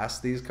get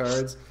past these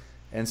cards.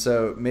 And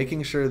so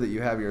making sure that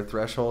you have your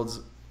thresholds,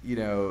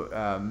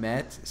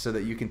 met so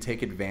that you can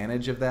take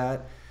advantage of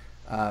that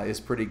is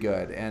pretty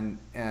good. And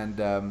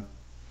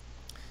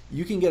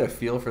you can get a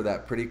feel for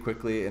that pretty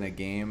quickly in a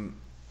game.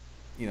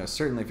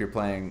 Certainly if you're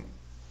playing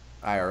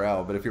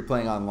IRL, but if you're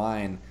playing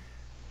online,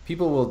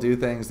 people will do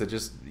things that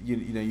just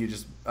you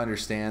just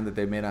understand that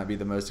they may not be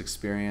the most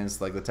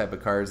experienced, like the type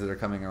of cards that are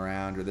coming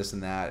around or this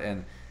and that.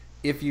 And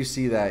if you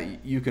see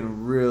that, you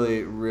can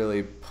really,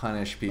 really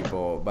punish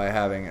people by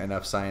having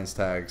enough science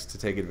tags to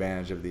take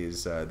advantage of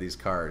these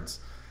cards.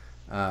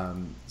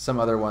 Some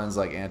other ones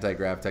like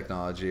anti-grav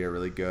technology are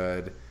really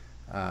good.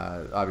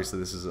 Obviously,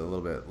 this is a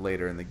little bit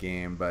later in the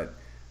game, but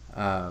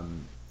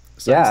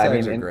science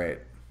tags are great.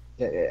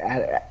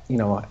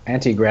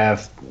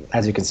 Anti-grav,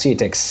 as you can see, it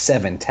takes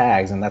 7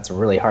 tags, and that's a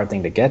really hard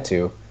thing to get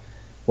to.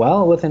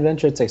 Well, with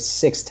Inventrix, it takes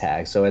 6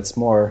 tags, so it's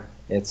more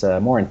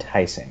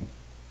enticing.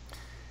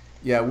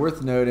 Yeah,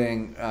 worth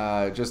noting,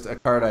 just a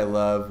card I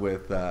love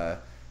with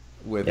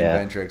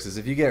Inventrix is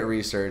if you get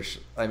research,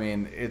 I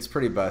mean, it's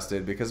pretty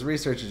busted because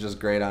research is just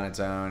great on its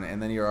own,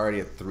 and then you're already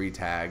at 3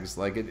 tags.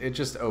 Like it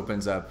just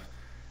opens up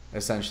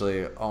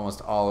essentially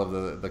almost all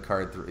of the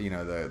card,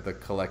 the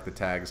collect the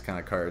tags kind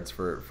of cards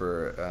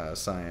for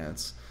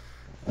science.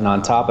 And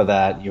on top of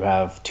that, you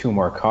have 2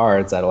 more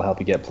cards that'll help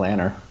you get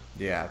planner.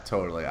 Yeah,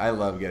 totally. I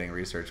love getting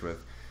research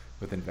with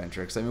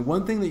Inventrix. I mean,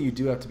 one thing that you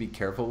do have to be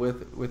careful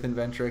with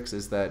Inventrix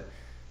is that,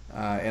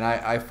 and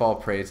I fall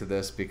prey to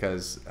this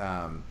because,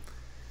 when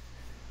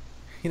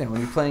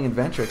you're playing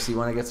Inventrix, you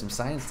want to get some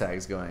science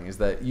tags going. Is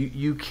that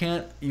you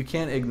can't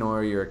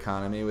ignore your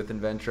economy with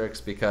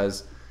Inventrix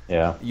because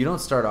you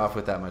don't start off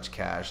with that much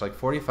cash. Like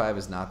 45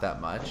 is not that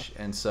much,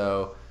 and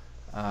so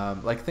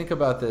like think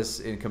about this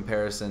in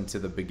comparison to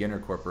the beginner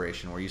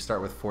corporation where you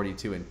start with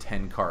 42 and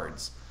 10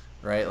 cards,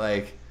 right?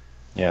 Like.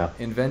 Yeah.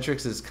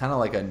 Inventrix is kind of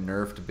like a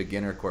nerfed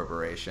beginner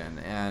corporation,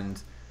 and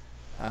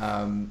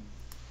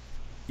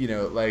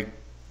like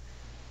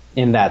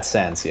in that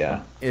sense,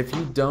 yeah. If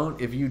you don't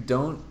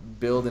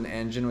build an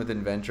engine with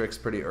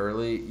Inventrix pretty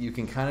early, you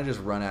can kind of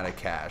just run out of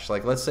cash.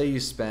 Like let's say you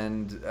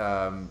spend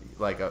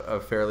like a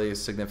fairly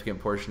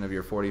significant portion of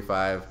your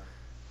 45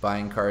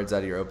 buying cards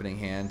out of your opening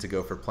hand to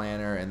go for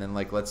planner, and then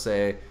like let's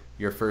say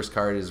your first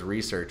card is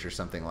research or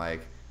something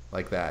like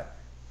that.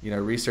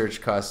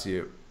 Research costs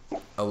you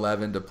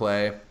 11 to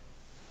play,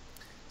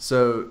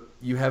 so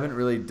you haven't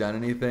really done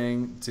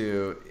anything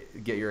to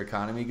get your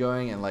economy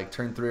going, and like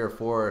turn 3 or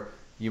 4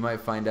 you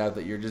might find out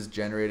that you're just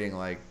generating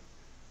like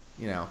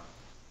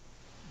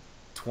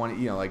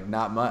 20 like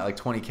not much, like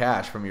 20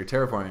 cash from your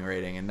terraforming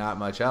rating and not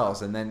much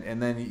else, and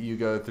then you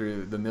go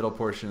through the middle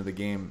portion of the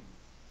game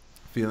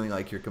feeling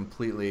like you're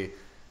completely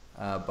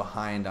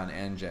behind on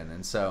engine.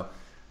 And so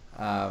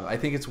I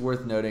think it's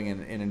worth noting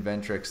in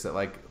Inventrix that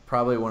like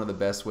probably one of the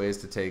best ways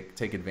to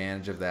take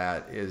advantage of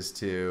that is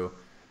to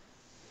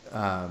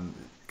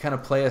kind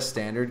of play a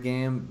standard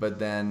game, but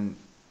then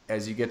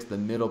as you get to the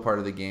middle part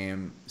of the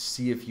game,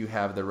 see if you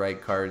have the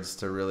right cards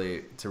to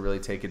really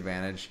take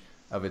advantage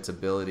of its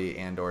ability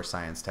and or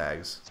science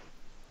tags.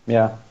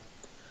 Yeah,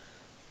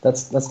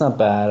 that's not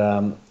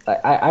bad.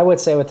 I would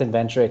say with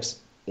Inventrix,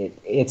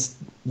 it's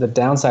the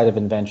downside of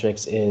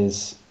Inventrix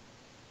is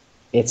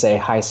it's a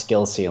high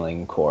skill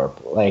ceiling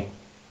corp. Like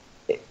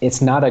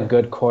it's not a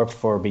good corp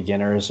for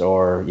beginners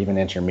or even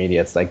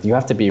intermediates. Like you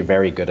have to be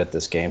very good at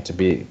this game to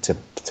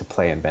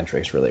play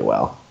Inventrix really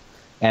well.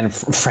 And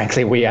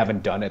frankly, we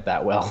haven't done it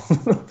that well.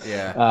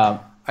 Yeah,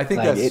 I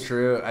think that's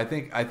true. I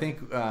think I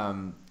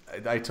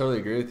totally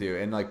agree with you.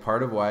 And like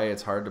part of why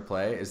it's hard to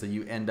play is that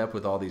you end up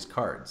with all these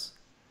cards,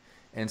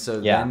 and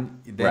so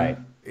then right.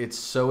 It's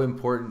so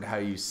important how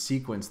you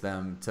sequence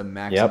them to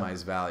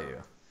maximize value.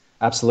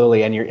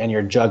 Absolutely, and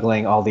you're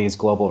juggling all these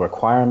global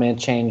requirement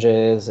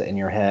changes in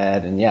your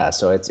head, and yeah,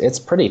 so it's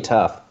pretty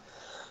tough.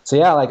 So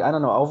yeah, like I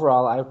don't know.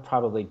 Overall, I would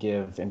probably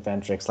give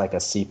Inventrix like a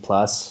C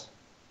plus.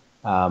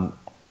 Um,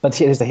 but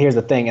here's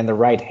the thing: in the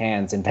right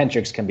hands,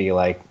 Inventrix can be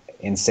like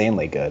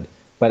insanely good.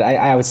 But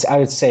I would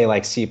say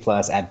like C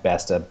plus at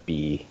best a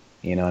B.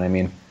 You know what I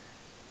mean?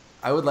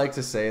 I would like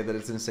to say that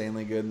it's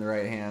insanely good in the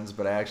right hands,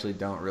 but I actually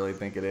don't really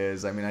think it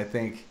is. I mean,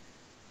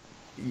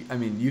 I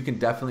mean, you can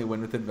definitely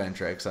win with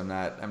Inventrix.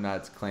 I'm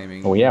not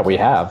claiming Oh you yeah, we can't.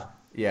 have.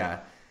 Yeah,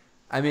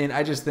 I mean,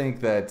 I just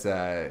think that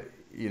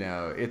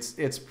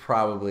it's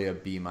probably a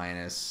B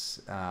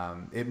minus.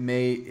 It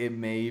may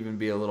even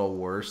be a little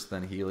worse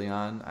than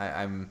Helion.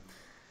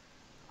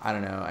 I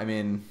don't know. I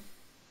mean,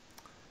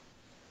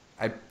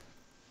 I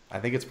I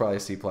think it's probably a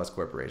C plus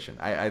corporation.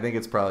 I think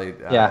it's probably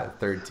Yeah,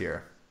 third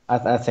tier.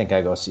 I think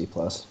I go C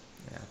plus.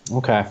 Yeah.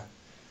 Okay.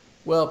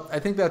 Well, I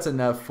think that's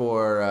enough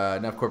for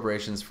enough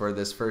corporations for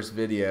this first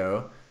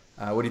video.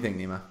 What do you think,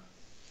 Nima?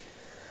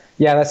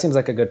 Yeah, that seems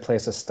like a good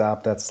place to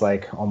stop. That's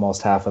like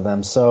almost half of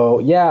them. So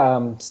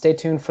yeah, stay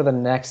tuned for the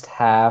next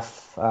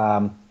half.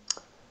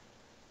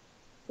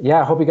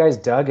 Yeah, I hope you guys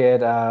dug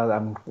it.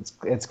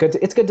 It's good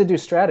to do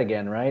strat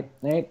again, right,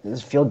 Nate?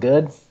 Does it feel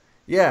good?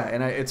 Yeah,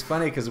 and it's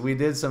funny because we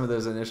did some of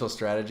those initial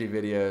strategy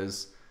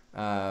videos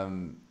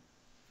um,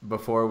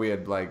 before we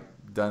had like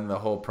done the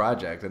whole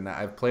project, and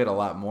I've played a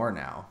lot more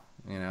now.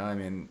 I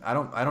mean, I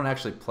don't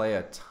actually play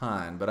a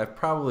ton, but I've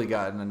probably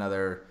gotten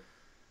another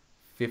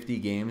 50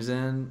 games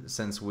in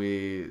since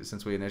we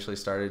initially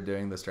started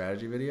doing the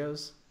strategy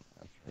videos.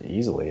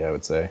 Easily, I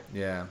would say.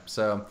 Yeah,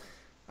 so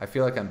I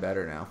feel like I'm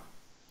better now.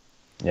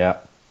 Yeah,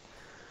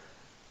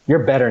 you're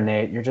better,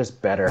 Nate. You're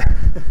just better.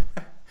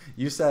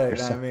 You said You're it,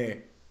 not so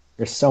me.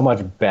 you're so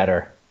much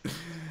better.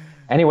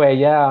 Anyway,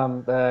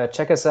 yeah,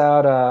 check us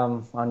out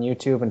on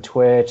YouTube and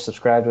Twitch.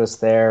 Subscribe to us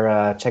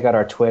there. Check out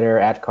our Twitter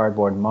at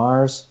Cardboard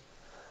Mars.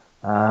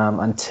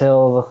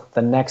 Until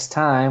the next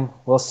time,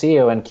 we'll see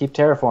you and keep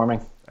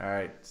terraforming. All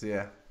right, see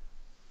ya.